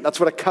agreement. That's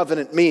what a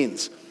covenant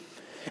means.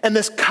 And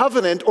this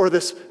covenant or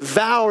this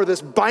vow or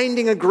this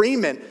binding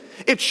agreement,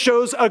 it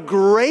shows a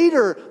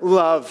greater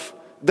love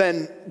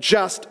than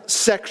just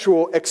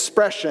sexual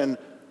expression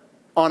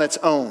on its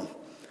own.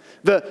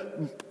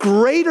 The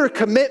greater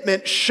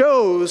commitment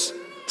shows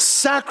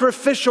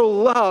sacrificial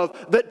love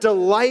that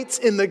delights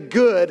in the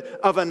good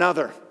of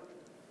another.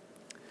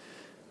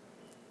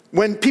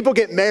 When people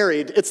get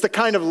married, it's the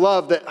kind of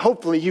love that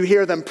hopefully you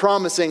hear them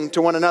promising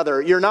to one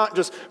another. You're not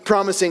just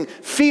promising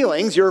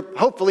feelings, you're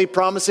hopefully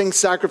promising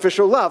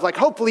sacrificial love. Like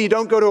hopefully you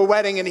don't go to a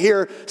wedding and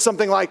hear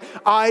something like,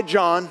 I,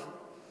 John,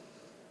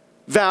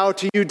 vow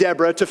to you,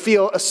 Deborah, to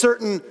feel a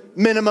certain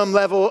minimum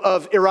level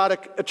of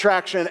erotic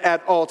attraction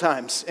at all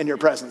times in your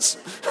presence.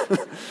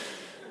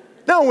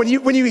 No, when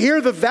you hear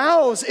the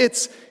vows,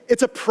 it's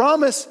a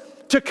promise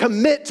to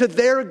commit to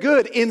their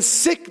good in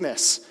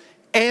sickness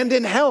and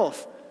in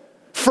health,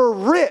 for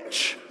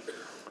rich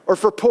or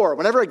for poor.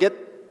 Whenever I get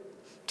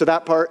to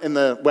that part in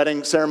the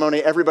wedding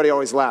ceremony, everybody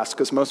always laughs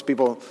because most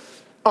people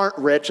aren't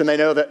rich and they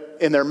know that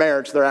in their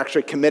marriage they're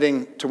actually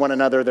committing to one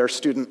another their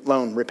student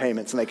loan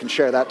repayments and they can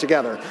share that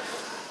together.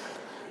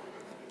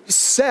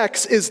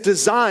 Sex is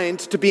designed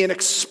to be an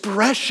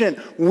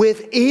expression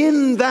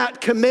within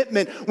that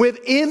commitment,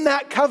 within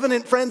that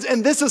covenant, friends.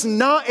 And this is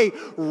not a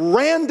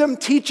random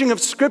teaching of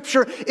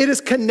Scripture. It is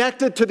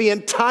connected to the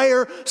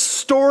entire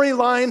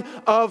storyline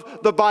of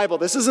the Bible.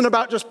 This isn't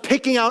about just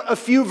picking out a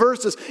few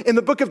verses. In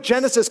the book of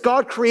Genesis,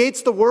 God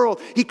creates the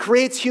world. He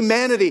creates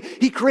humanity.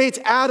 He creates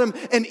Adam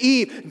and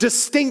Eve,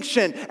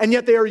 distinction, and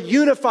yet they are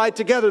unified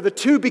together. The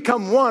two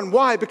become one.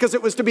 Why? Because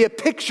it was to be a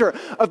picture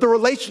of the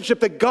relationship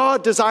that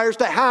God desires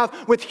to have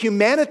with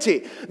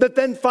humanity that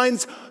then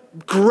finds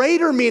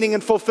greater meaning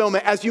and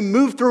fulfillment as you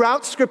move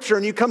throughout Scripture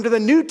and you come to the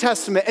New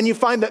Testament and you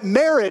find that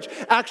marriage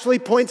actually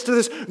points to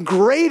this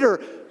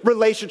greater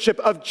relationship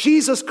of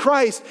Jesus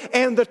Christ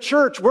and the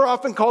church. We're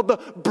often called the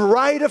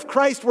bride of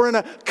Christ. We're in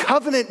a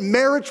covenant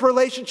marriage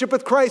relationship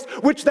with Christ,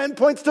 which then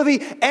points to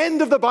the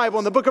end of the Bible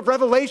in the book of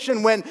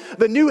Revelation when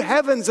the new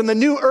heavens and the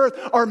new earth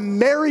are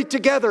married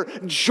together,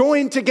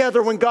 joined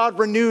together when God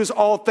renews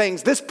all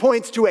things. This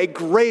points to a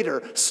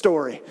greater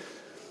story.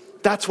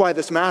 That's why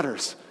this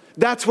matters.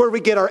 That's where we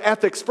get our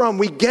ethics from.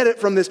 We get it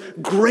from this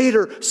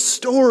greater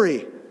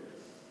story.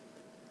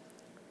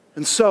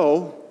 And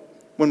so,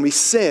 when we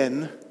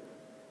sin,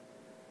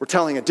 we're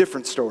telling a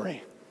different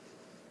story.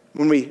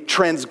 When we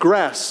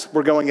transgress,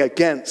 we're going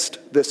against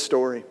this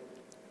story.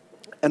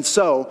 And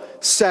so,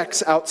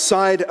 sex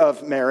outside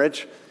of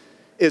marriage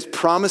is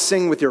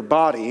promising with your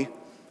body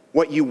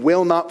what you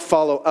will not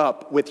follow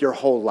up with your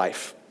whole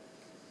life.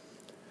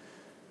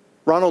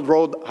 Ronald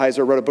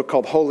Rolheiser wrote a book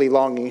called Holy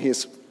Longing. He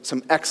has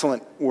some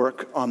excellent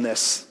work on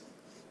this.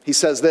 He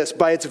says this,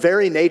 by its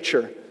very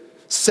nature,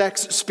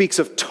 sex speaks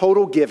of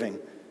total giving,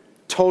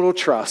 total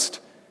trust,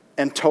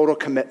 and total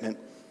commitment.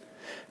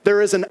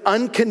 There is an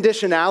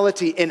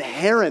unconditionality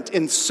inherent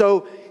in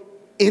so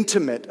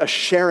intimate a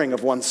sharing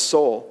of one's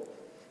soul.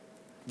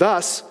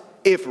 Thus,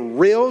 if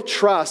real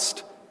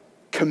trust,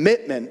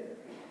 commitment,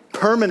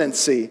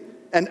 permanency,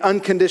 and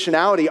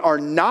unconditionality are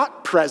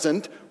not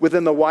present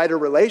within the wider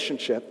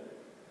relationship,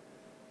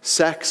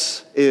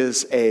 sex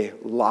is a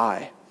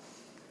lie.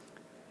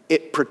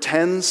 It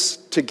pretends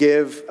to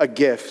give a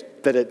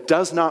gift that it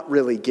does not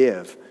really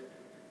give,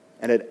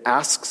 and it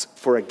asks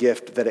for a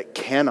gift that it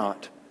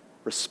cannot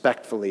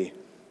respectfully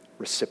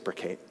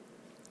reciprocate.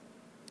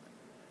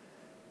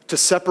 To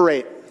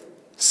separate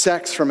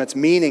sex from its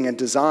meaning and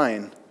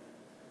design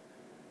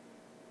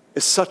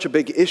is such a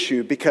big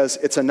issue because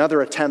it's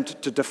another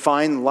attempt to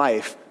define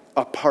life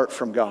apart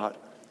from God.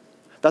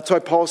 That's why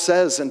Paul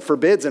says and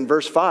forbids in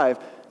verse 5,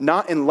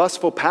 not in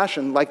lustful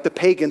passion like the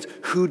pagans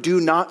who do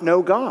not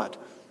know God.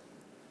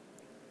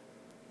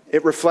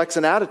 It reflects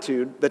an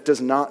attitude that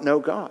does not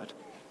know God.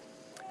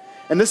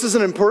 And this is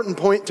an important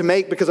point to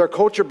make because our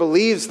culture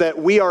believes that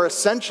we are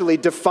essentially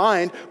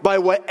defined by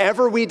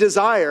whatever we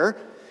desire,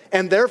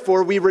 and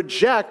therefore we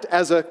reject,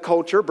 as a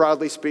culture,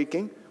 broadly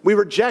speaking, we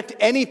reject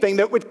anything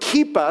that would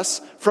keep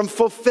us from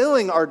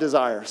fulfilling our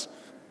desires.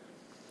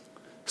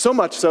 So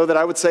much so that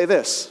I would say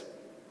this.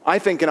 I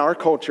think in our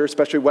culture,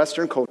 especially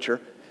Western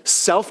culture,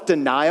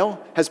 self-denial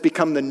has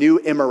become the new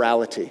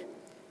immorality.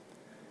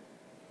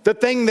 The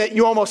thing that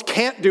you almost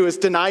can't do is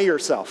deny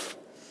yourself.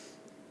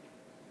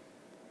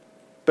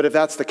 But if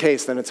that's the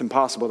case, then it's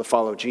impossible to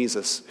follow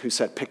Jesus, who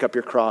said, pick up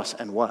your cross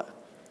and what?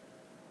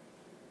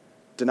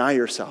 Deny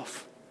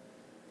yourself.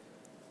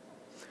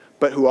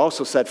 But who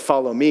also said,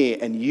 follow me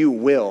and you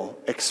will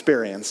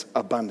experience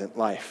abundant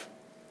life.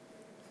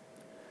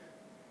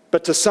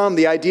 But to some,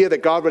 the idea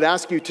that God would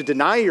ask you to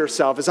deny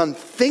yourself is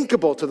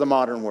unthinkable to the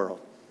modern world.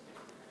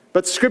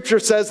 But Scripture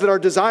says that our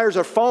desires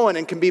are fallen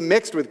and can be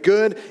mixed with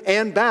good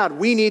and bad.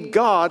 We need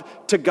God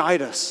to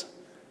guide us.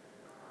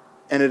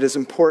 And it is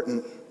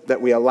important that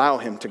we allow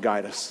him to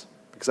guide us.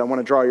 Because I want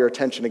to draw your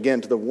attention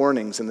again to the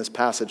warnings in this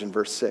passage in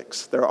verse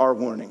 6. There are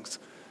warnings.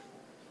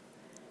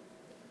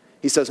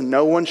 He says,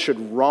 no one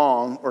should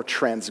wrong or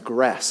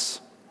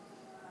transgress.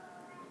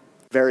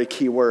 Very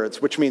key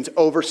words, which means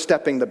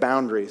overstepping the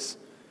boundaries.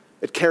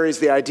 It carries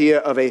the idea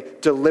of a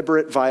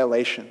deliberate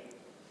violation.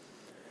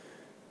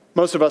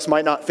 Most of us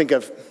might not think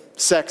of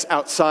sex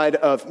outside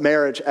of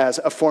marriage as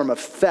a form of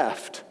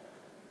theft.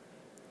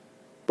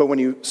 But when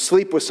you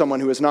sleep with someone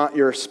who is not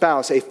your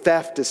spouse, a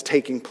theft is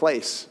taking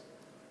place.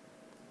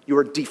 You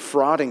are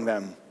defrauding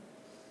them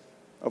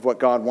of what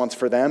God wants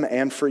for them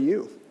and for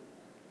you.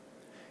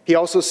 He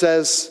also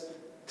says,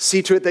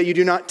 see to it that you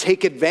do not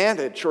take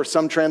advantage, or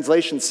some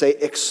translations say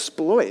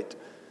exploit,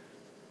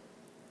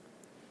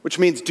 which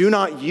means do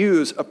not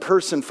use a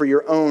person for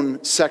your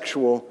own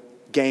sexual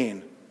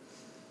gain.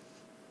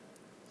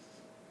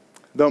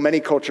 Though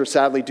many cultures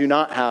sadly do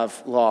not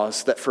have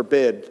laws that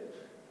forbid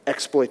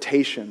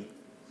exploitation,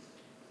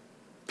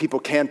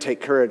 people can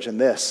take courage in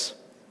this,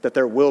 that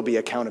there will be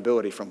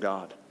accountability from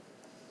God,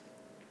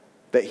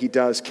 that he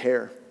does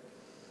care.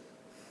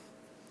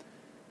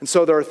 And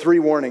so there are three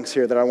warnings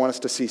here that I want us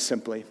to see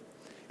simply.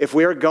 If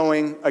we are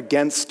going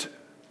against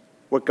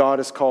what God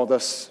has called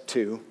us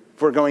to,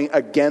 if we're going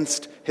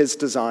against his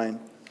design,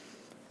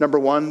 number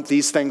one,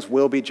 these things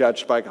will be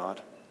judged by God.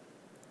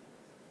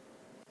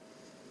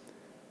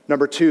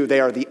 Number two, they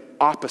are the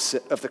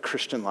opposite of the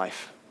Christian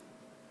life.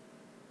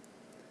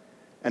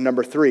 And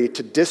number three,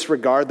 to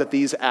disregard that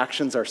these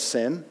actions are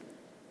sin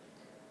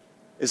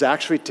is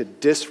actually to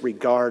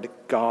disregard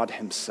God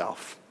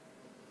himself.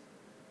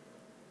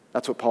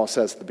 That's what Paul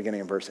says at the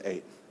beginning of verse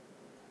 8.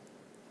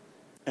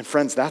 And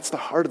friends, that's the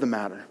heart of the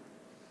matter.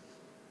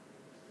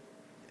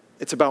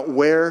 It's about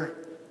where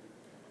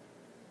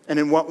and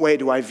in what way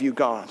do I view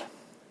God?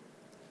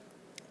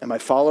 Am I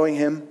following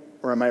him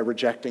or am I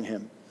rejecting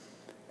him?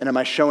 And am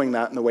I showing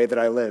that in the way that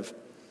I live?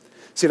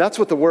 See, that's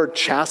what the word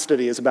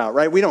chastity is about,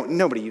 right?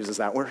 Nobody uses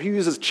that word. Who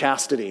uses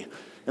chastity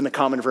in the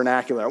common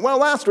vernacular? Well,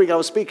 last week I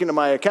was speaking to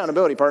my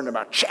accountability partner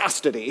about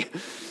chastity.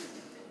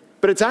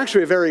 But it's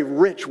actually a very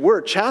rich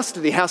word.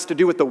 Chastity has to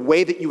do with the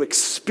way that you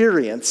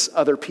experience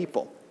other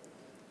people.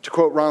 To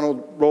quote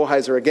Ronald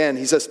Rolheiser again,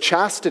 he says,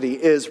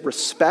 chastity is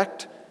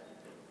respect,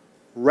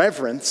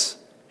 reverence,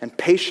 and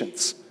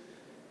patience.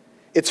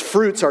 Its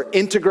fruits are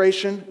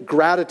integration,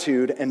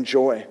 gratitude, and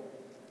joy.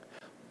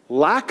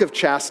 Lack of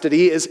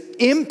chastity is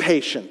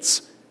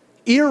impatience,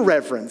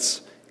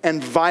 irreverence,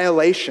 and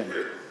violation.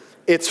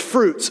 Its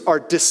fruits are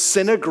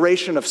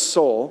disintegration of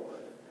soul,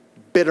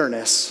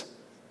 bitterness,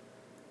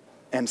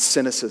 and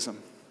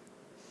cynicism.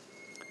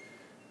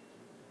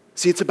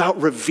 See, it's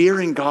about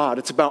revering God.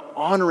 It's about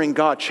honoring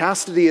God.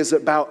 Chastity is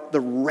about the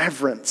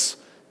reverence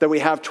that we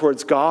have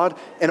towards God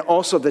and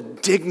also the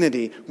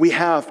dignity we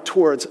have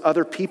towards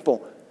other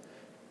people.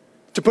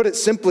 To put it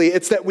simply,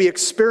 it's that we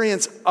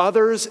experience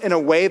others in a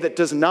way that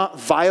does not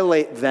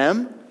violate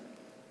them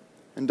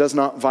and does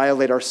not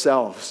violate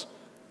ourselves,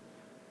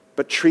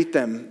 but treat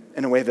them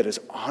in a way that is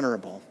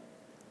honorable.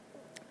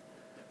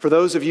 For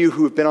those of you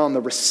who have been on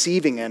the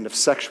receiving end of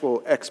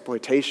sexual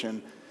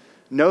exploitation,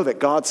 know that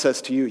God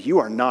says to you, you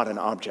are not an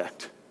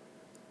object.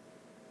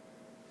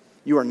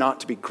 You are not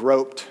to be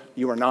groped.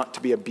 You are not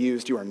to be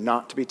abused. You are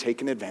not to be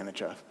taken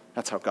advantage of.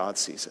 That's how God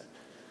sees it.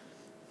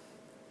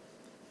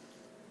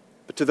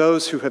 But to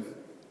those who have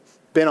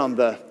been on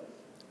the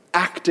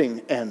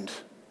acting end,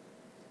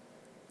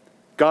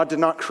 God did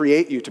not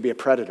create you to be a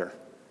predator.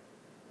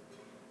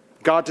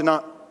 God did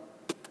not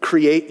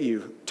create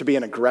you to be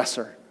an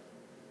aggressor.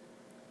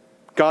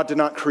 God did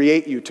not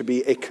create you to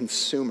be a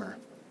consumer.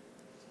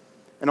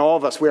 And all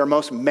of us, we are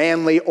most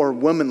manly or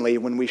womanly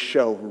when we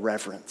show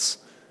reverence.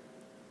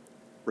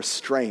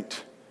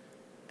 restraint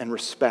and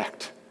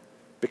respect,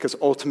 because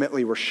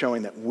ultimately we're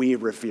showing that we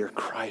revere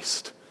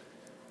Christ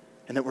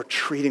and that we're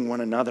treating one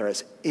another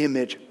as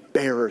image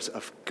bearers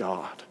of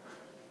God.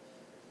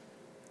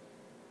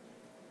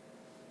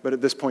 But at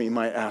this point you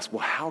might ask,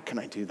 well, how can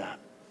I do that?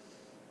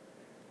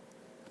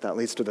 That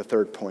leads to the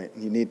third point,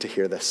 and you need to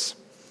hear this.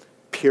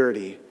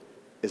 Purity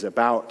is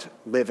about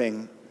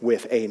living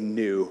with a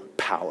new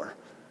power.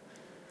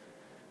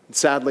 And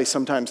sadly,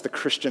 sometimes the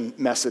Christian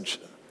message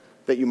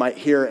that you might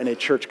hear in a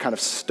church kind of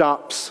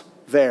stops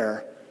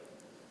there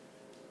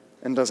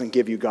and doesn't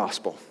give you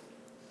gospel.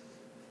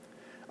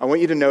 I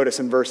want you to notice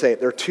in verse 8,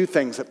 there are two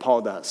things that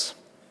Paul does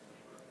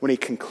when he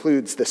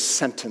concludes this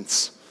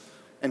sentence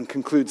and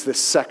concludes this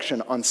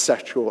section on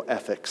sexual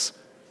ethics.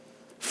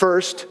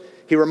 First,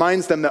 he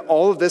reminds them that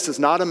all of this is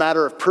not a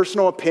matter of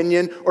personal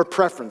opinion or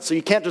preference. So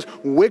you can't just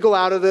wiggle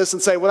out of this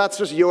and say, well, that's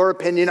just your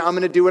opinion. I'm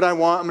going to do what I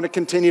want. I'm going to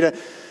continue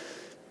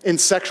in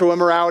sexual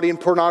immorality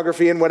and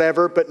pornography and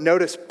whatever. But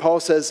notice Paul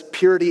says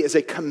purity is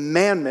a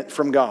commandment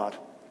from God.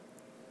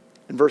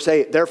 In verse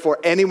 8, therefore,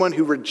 anyone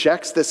who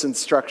rejects this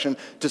instruction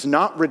does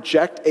not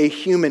reject a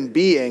human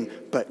being,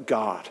 but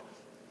God.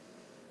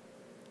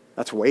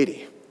 That's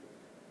weighty.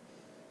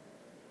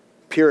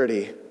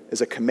 Purity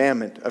is a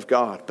commandment of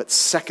God. But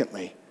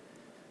secondly,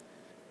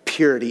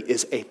 purity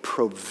is a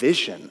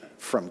provision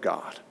from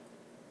God.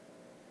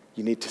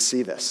 You need to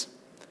see this.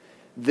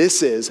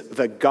 This is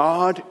the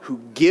God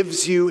who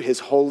gives you his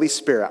Holy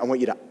Spirit. I want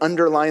you to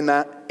underline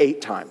that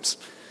 8 times.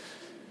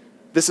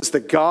 This is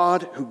the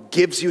God who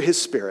gives you his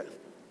Spirit.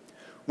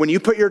 When you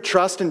put your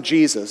trust in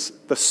Jesus,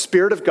 the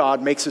Spirit of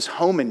God makes his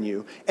home in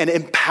you and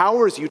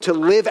empowers you to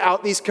live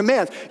out these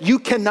commands. You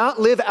cannot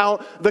live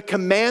out the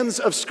commands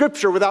of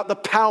Scripture without the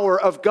power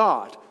of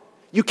God.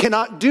 You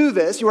cannot do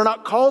this. You are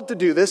not called to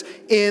do this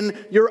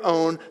in your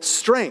own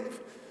strength.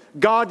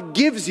 God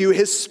gives you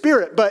his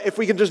Spirit. But if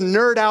we can just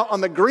nerd out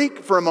on the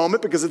Greek for a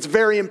moment, because it's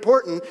very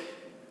important,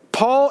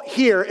 Paul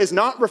here is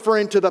not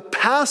referring to the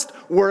past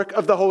work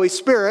of the Holy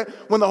Spirit.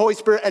 When the Holy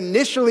Spirit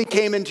initially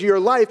came into your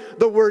life,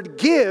 the word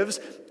gives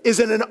is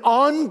in an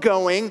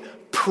ongoing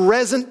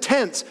present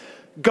tense.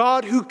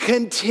 God who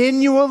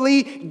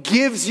continually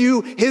gives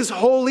you his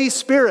Holy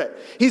Spirit.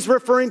 He's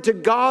referring to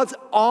God's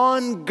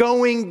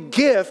ongoing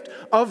gift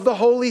of the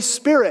Holy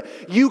Spirit.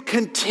 You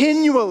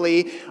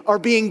continually are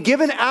being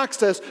given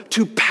access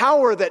to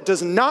power that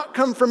does not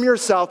come from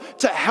yourself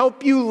to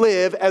help you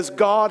live as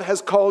God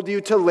has called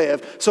you to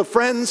live. So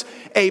friends,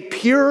 a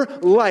pure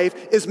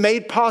life is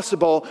made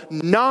possible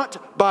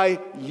not by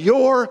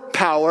your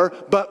power,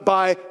 but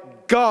by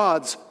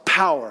God's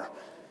power.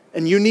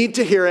 And you need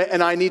to hear it,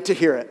 and I need to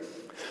hear it.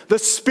 The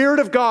Spirit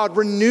of God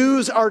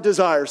renews our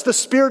desires. The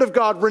Spirit of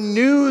God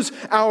renews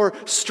our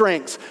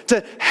strengths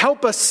to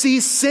help us see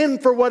sin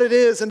for what it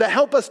is and to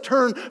help us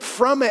turn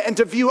from it and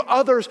to view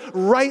others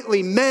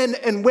rightly, men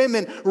and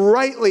women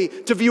rightly,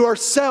 to view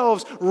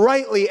ourselves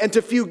rightly and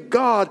to view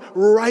God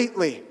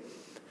rightly.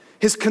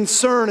 His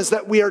concern is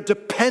that we are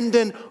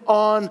dependent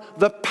on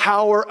the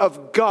power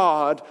of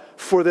God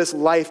for this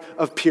life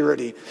of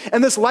purity.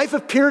 And this life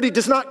of purity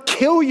does not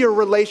kill your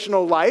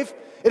relational life.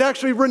 It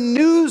actually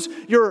renews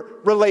your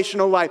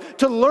relational life.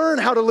 To learn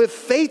how to live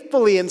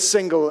faithfully in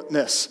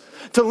singleness.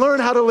 To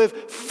learn how to live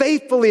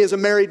faithfully as a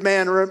married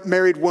man or a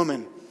married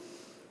woman.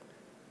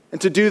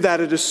 And to do that,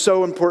 it is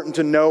so important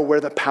to know where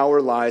the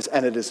power lies,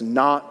 and it is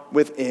not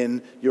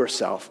within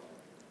yourself.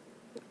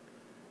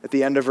 At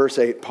the end of verse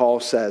 8, Paul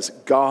says,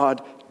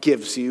 God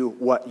gives you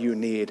what you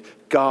need.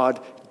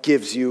 God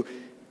gives you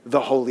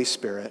the Holy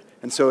Spirit.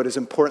 And so it is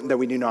important that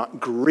we do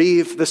not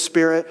grieve the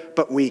Spirit,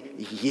 but we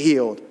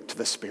yield to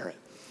the Spirit.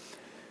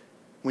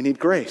 We need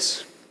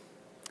grace.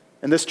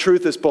 And this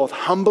truth is both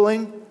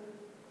humbling,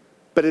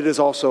 but it is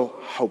also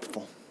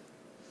hopeful.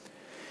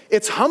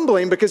 It's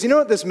humbling because you know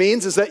what this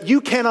means is that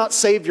you cannot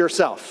save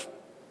yourself.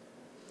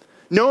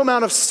 No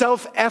amount of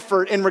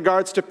self-effort in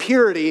regards to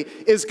purity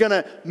is going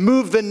to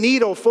move the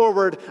needle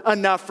forward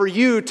enough for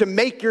you to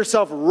make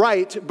yourself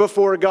right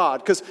before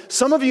God. Because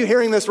some of you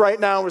hearing this right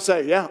now would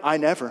say, yeah, I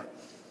never.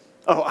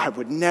 Oh, I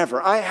would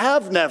never. I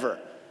have never.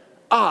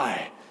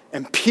 I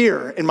am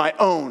pure in my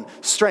own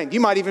strength. You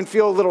might even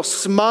feel a little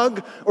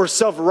smug or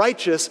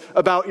self-righteous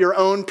about your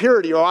own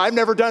purity. Oh, I've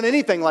never done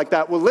anything like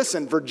that. Well,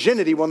 listen,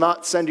 virginity will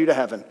not send you to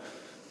heaven.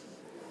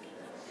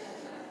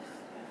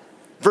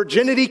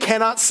 Virginity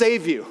cannot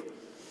save you.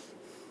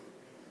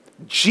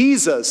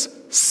 Jesus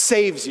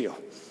saves you.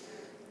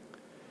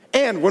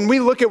 And when we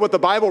look at what the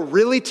Bible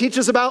really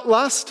teaches about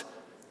lust,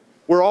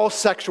 we're all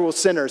sexual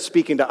sinners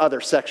speaking to other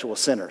sexual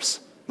sinners.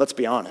 Let's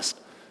be honest.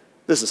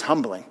 This is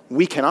humbling.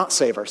 We cannot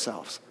save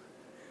ourselves.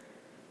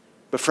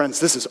 But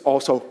friends, this is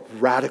also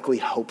radically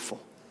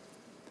hopeful.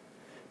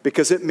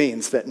 Because it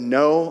means that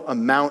no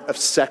amount of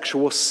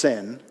sexual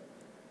sin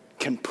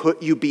can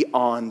put you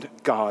beyond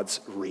God's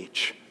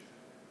reach.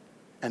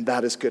 And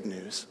that is good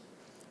news.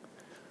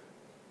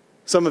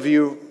 Some of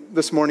you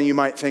this morning, you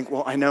might think,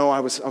 well, I know I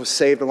was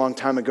saved a long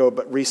time ago,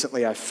 but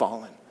recently I've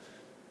fallen.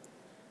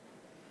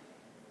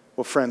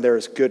 Well, friend, there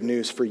is good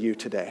news for you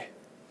today.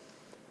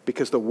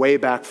 Because the way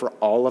back for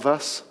all of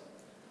us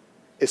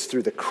is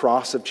through the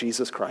cross of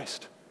Jesus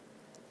Christ.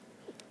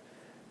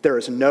 There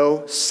is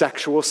no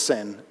sexual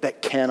sin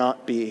that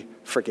cannot be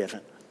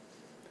forgiven.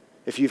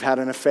 If you've had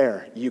an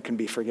affair, you can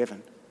be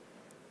forgiven.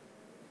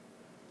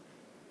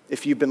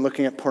 If you've been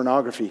looking at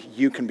pornography,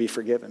 you can be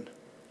forgiven.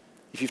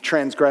 If you've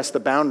transgressed the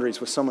boundaries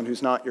with someone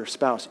who's not your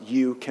spouse,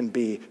 you can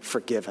be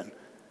forgiven.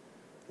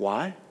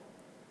 Why?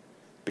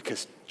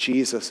 Because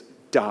Jesus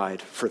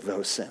died for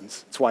those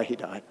sins. That's why he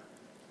died.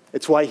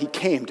 It's why he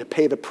came, to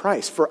pay the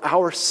price for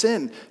our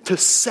sin, to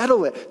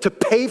settle it, to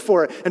pay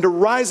for it, and to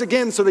rise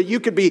again so that you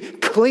could be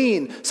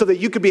clean, so that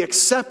you could be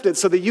accepted,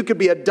 so that you could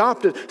be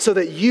adopted, so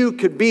that you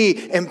could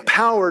be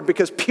empowered.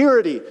 Because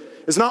purity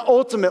is not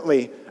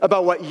ultimately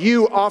about what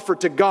you offer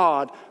to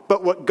God,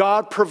 but what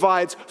God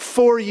provides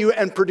for you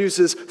and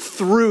produces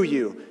through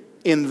you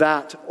in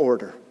that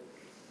order.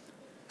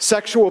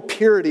 Sexual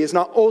purity is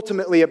not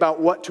ultimately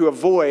about what to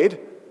avoid,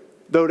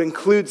 though it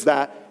includes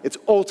that. It's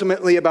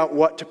ultimately about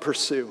what to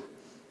pursue,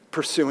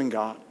 pursuing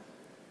God.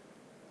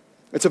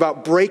 It's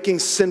about breaking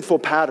sinful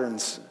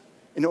patterns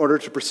in order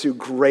to pursue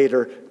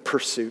greater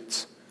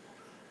pursuits.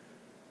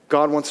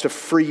 God wants to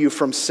free you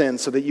from sin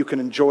so that you can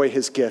enjoy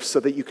his gifts, so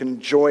that you can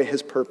enjoy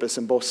his purpose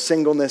in both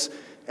singleness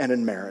and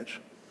in marriage.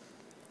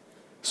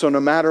 So no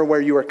matter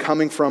where you are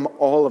coming from,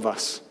 all of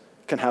us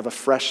can have a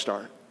fresh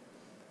start.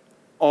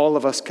 All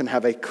of us can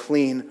have a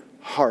clean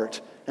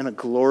heart and a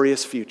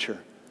glorious future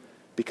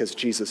because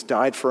Jesus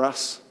died for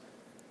us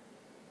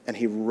and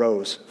he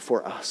rose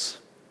for us.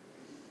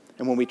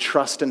 And when we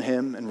trust in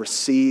him and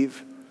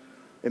receive,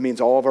 it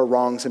means all of our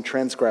wrongs and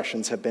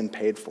transgressions have been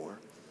paid for.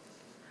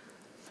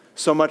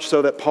 So much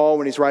so that Paul,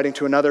 when he's writing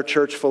to another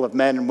church full of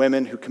men and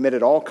women who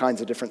committed all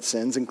kinds of different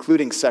sins,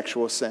 including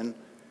sexual sin,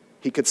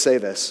 he could say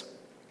this: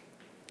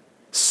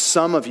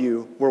 some of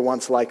you were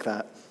once like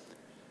that,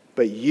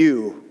 but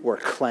you were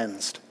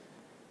cleansed.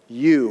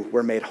 You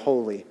were made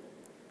holy.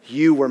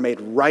 You were made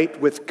right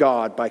with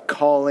God by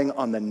calling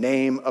on the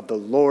name of the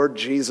Lord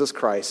Jesus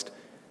Christ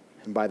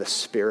and by the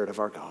Spirit of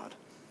our God.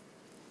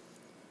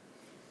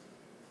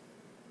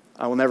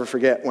 I will never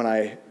forget when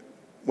I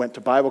went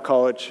to Bible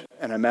college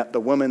and I met the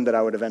woman that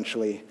I would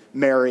eventually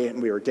marry,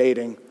 and we were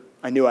dating.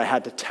 I knew I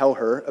had to tell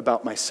her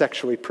about my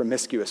sexually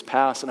promiscuous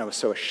past, and I was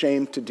so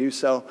ashamed to do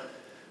so.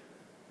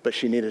 But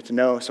she needed to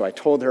know, so I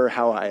told her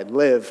how I had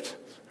lived.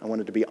 I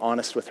wanted to be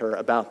honest with her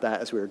about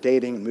that as we were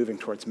dating and moving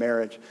towards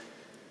marriage.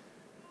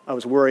 I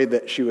was worried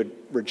that she would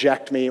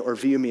reject me or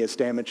view me as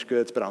damaged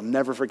goods, but I'll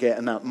never forget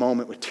in that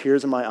moment with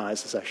tears in my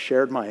eyes as I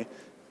shared my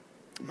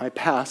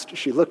past,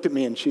 she looked at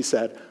me and she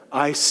said,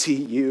 "I see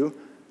you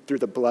through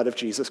the blood of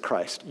Jesus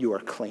Christ. You are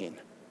clean."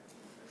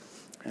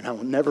 And I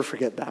will never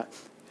forget that.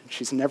 And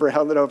she's never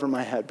held it over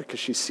my head because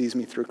she sees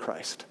me through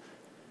Christ.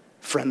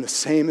 Friend, the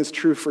same is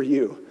true for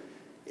you.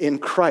 In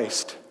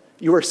Christ,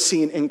 you are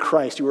seen in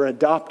Christ. You are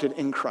adopted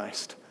in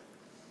Christ.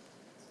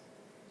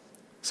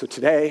 So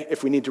today,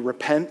 if we need to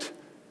repent,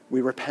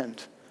 we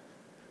repent.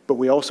 But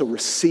we also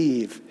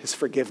receive his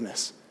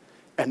forgiveness.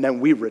 And then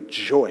we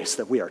rejoice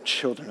that we are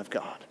children of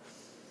God.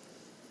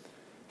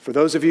 For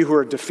those of you who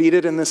are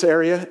defeated in this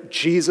area,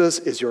 Jesus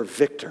is your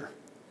victor.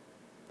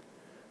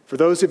 For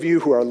those of you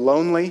who are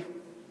lonely,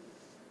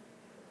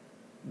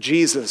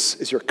 Jesus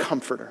is your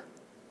comforter.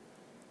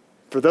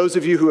 For those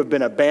of you who have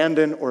been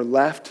abandoned or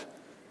left,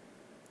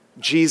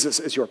 Jesus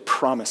is your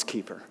promise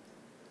keeper.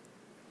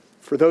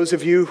 For those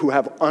of you who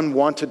have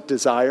unwanted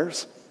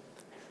desires,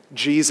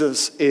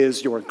 Jesus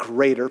is your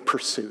greater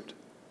pursuit.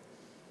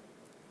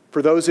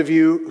 For those of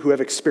you who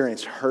have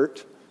experienced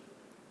hurt,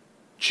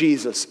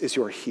 Jesus is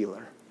your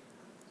healer.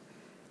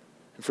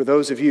 And for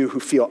those of you who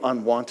feel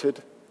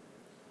unwanted,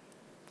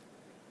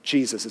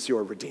 Jesus is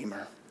your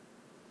redeemer.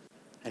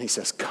 And he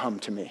says, "Come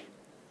to me.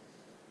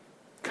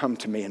 Come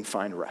to me and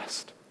find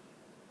rest."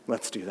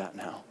 Let's do that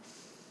now.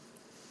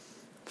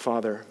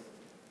 Father,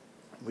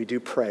 we do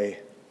pray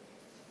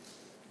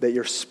that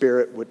your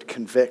Spirit would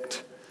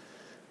convict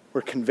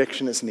where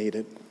conviction is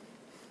needed.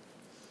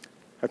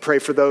 I pray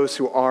for those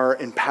who are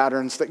in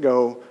patterns that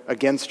go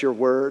against your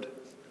word.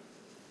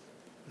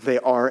 They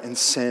are in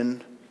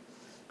sin.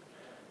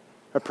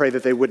 I pray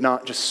that they would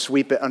not just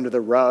sweep it under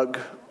the rug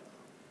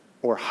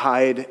or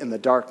hide in the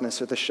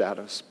darkness or the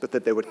shadows, but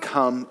that they would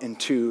come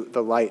into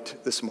the light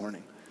this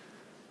morning.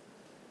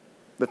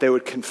 That they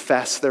would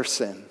confess their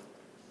sin,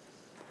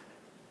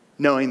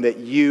 knowing that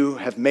you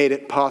have made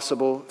it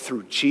possible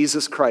through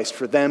Jesus Christ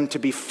for them to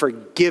be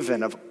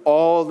forgiven of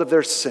all of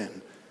their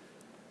sin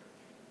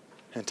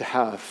and to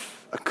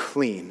have a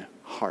clean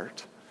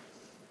heart.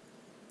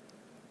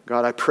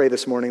 God, I pray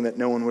this morning that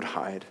no one would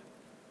hide,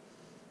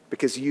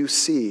 because you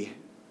see,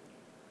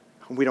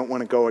 and we don't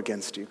want to go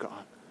against you,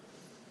 God.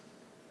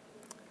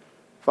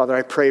 Father,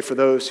 I pray for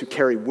those who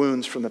carry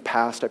wounds from the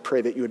past. I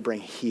pray that you would bring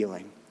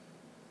healing.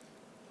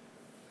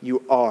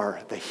 You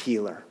are the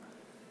healer.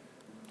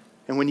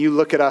 And when you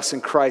look at us in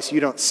Christ, you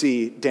don't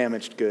see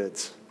damaged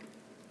goods.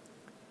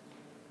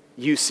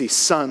 You see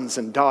sons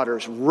and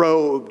daughters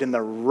robed in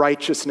the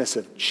righteousness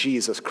of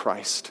Jesus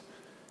Christ.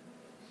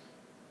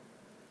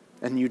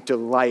 and you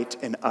delight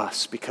in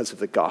us because of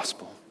the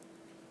gospel.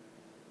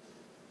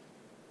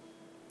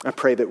 I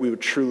pray that we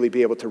would truly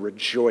be able to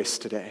rejoice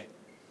today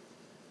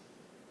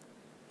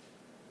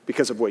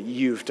because of what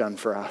you've done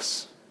for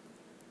us.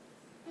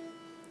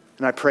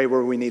 And I pray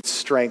where we need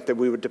strength that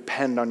we would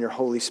depend on your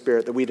Holy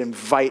Spirit, that we'd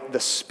invite the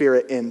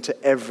Spirit into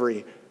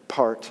every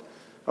part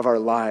of our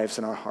lives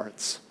and our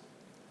hearts.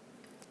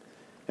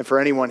 And for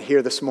anyone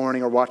here this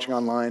morning or watching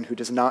online who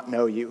does not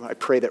know you, I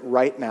pray that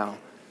right now,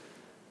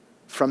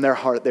 from their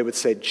heart, they would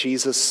say,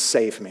 Jesus,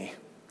 save me.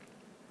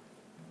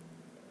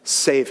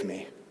 Save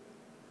me.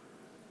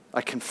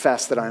 I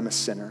confess that I am a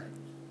sinner.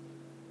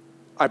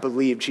 I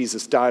believe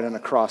Jesus died on a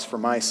cross for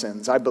my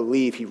sins. I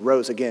believe he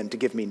rose again to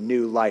give me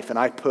new life, and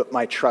I put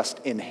my trust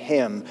in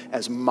him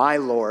as my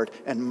Lord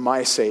and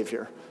my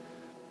Savior.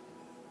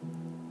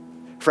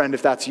 Friend,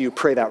 if that's you,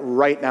 pray that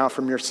right now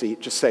from your seat.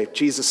 Just say,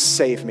 Jesus,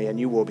 save me, and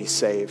you will be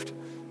saved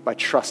by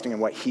trusting in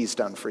what he's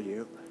done for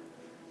you.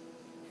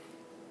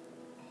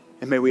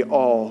 And may we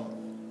all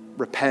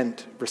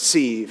repent,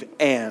 receive,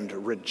 and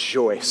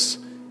rejoice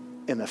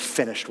in the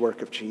finished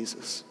work of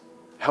Jesus.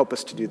 Help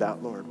us to do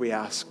that, Lord, we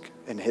ask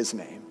in his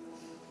name.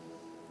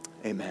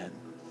 Amen.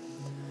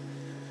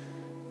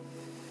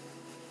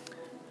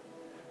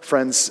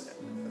 Friends,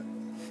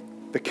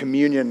 the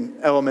communion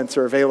elements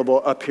are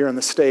available up here on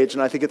the stage,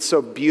 and I think it's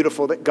so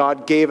beautiful that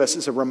God gave us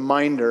as a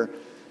reminder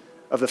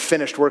of the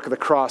finished work of the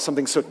cross,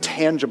 something so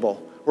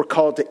tangible. We're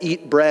called to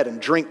eat bread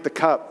and drink the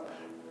cup,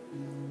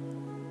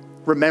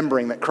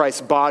 remembering that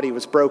Christ's body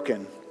was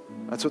broken.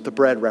 That's what the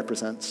bread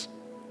represents.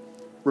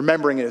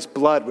 Remembering his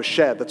blood was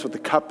shed. That's what the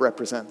cup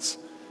represents.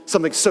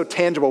 Something so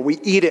tangible. We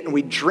eat it and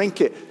we drink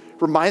it,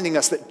 reminding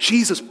us that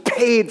Jesus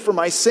paid for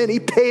my sin. He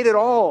paid it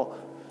all.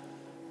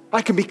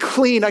 I can be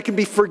clean. I can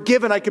be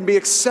forgiven. I can be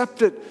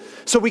accepted.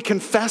 So we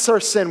confess our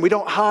sin. We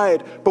don't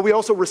hide, but we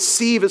also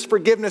receive his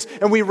forgiveness,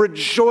 and we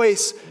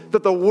rejoice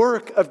that the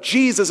work of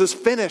Jesus is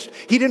finished.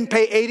 He didn't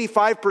pay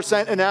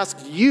 85% and ask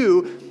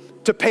you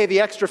to pay the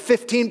extra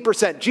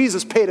 15%.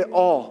 Jesus paid it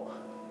all.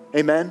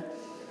 Amen?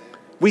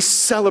 We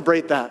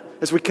celebrate that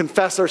as we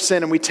confess our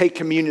sin and we take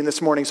communion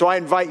this morning. So I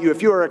invite you,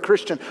 if you are a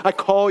Christian, I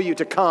call you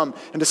to come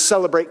and to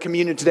celebrate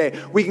communion today.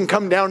 We can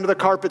come down to the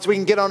carpets. We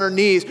can get on our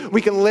knees.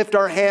 We can lift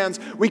our hands.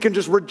 We can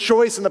just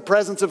rejoice in the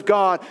presence of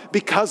God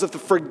because of the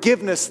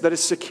forgiveness that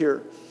is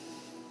secure.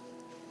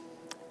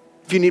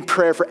 If you need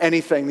prayer for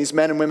anything, these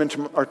men and women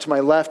are to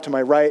my left, to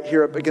my right,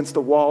 here up against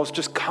the walls.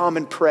 Just come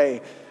and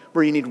pray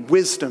where you need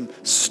wisdom,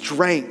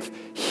 strength,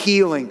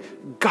 healing,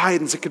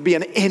 guidance. It could be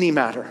in any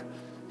matter.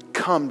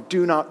 Come,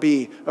 do not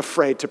be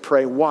afraid to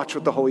pray. Watch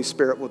what the Holy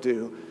Spirit will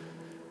do.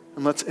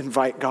 And let's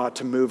invite God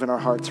to move in our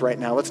hearts right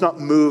now. Let's not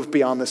move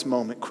beyond this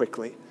moment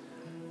quickly.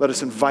 Let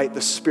us invite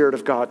the Spirit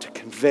of God to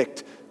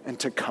convict and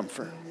to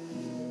comfort.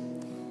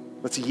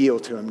 Let's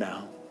yield to him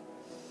now.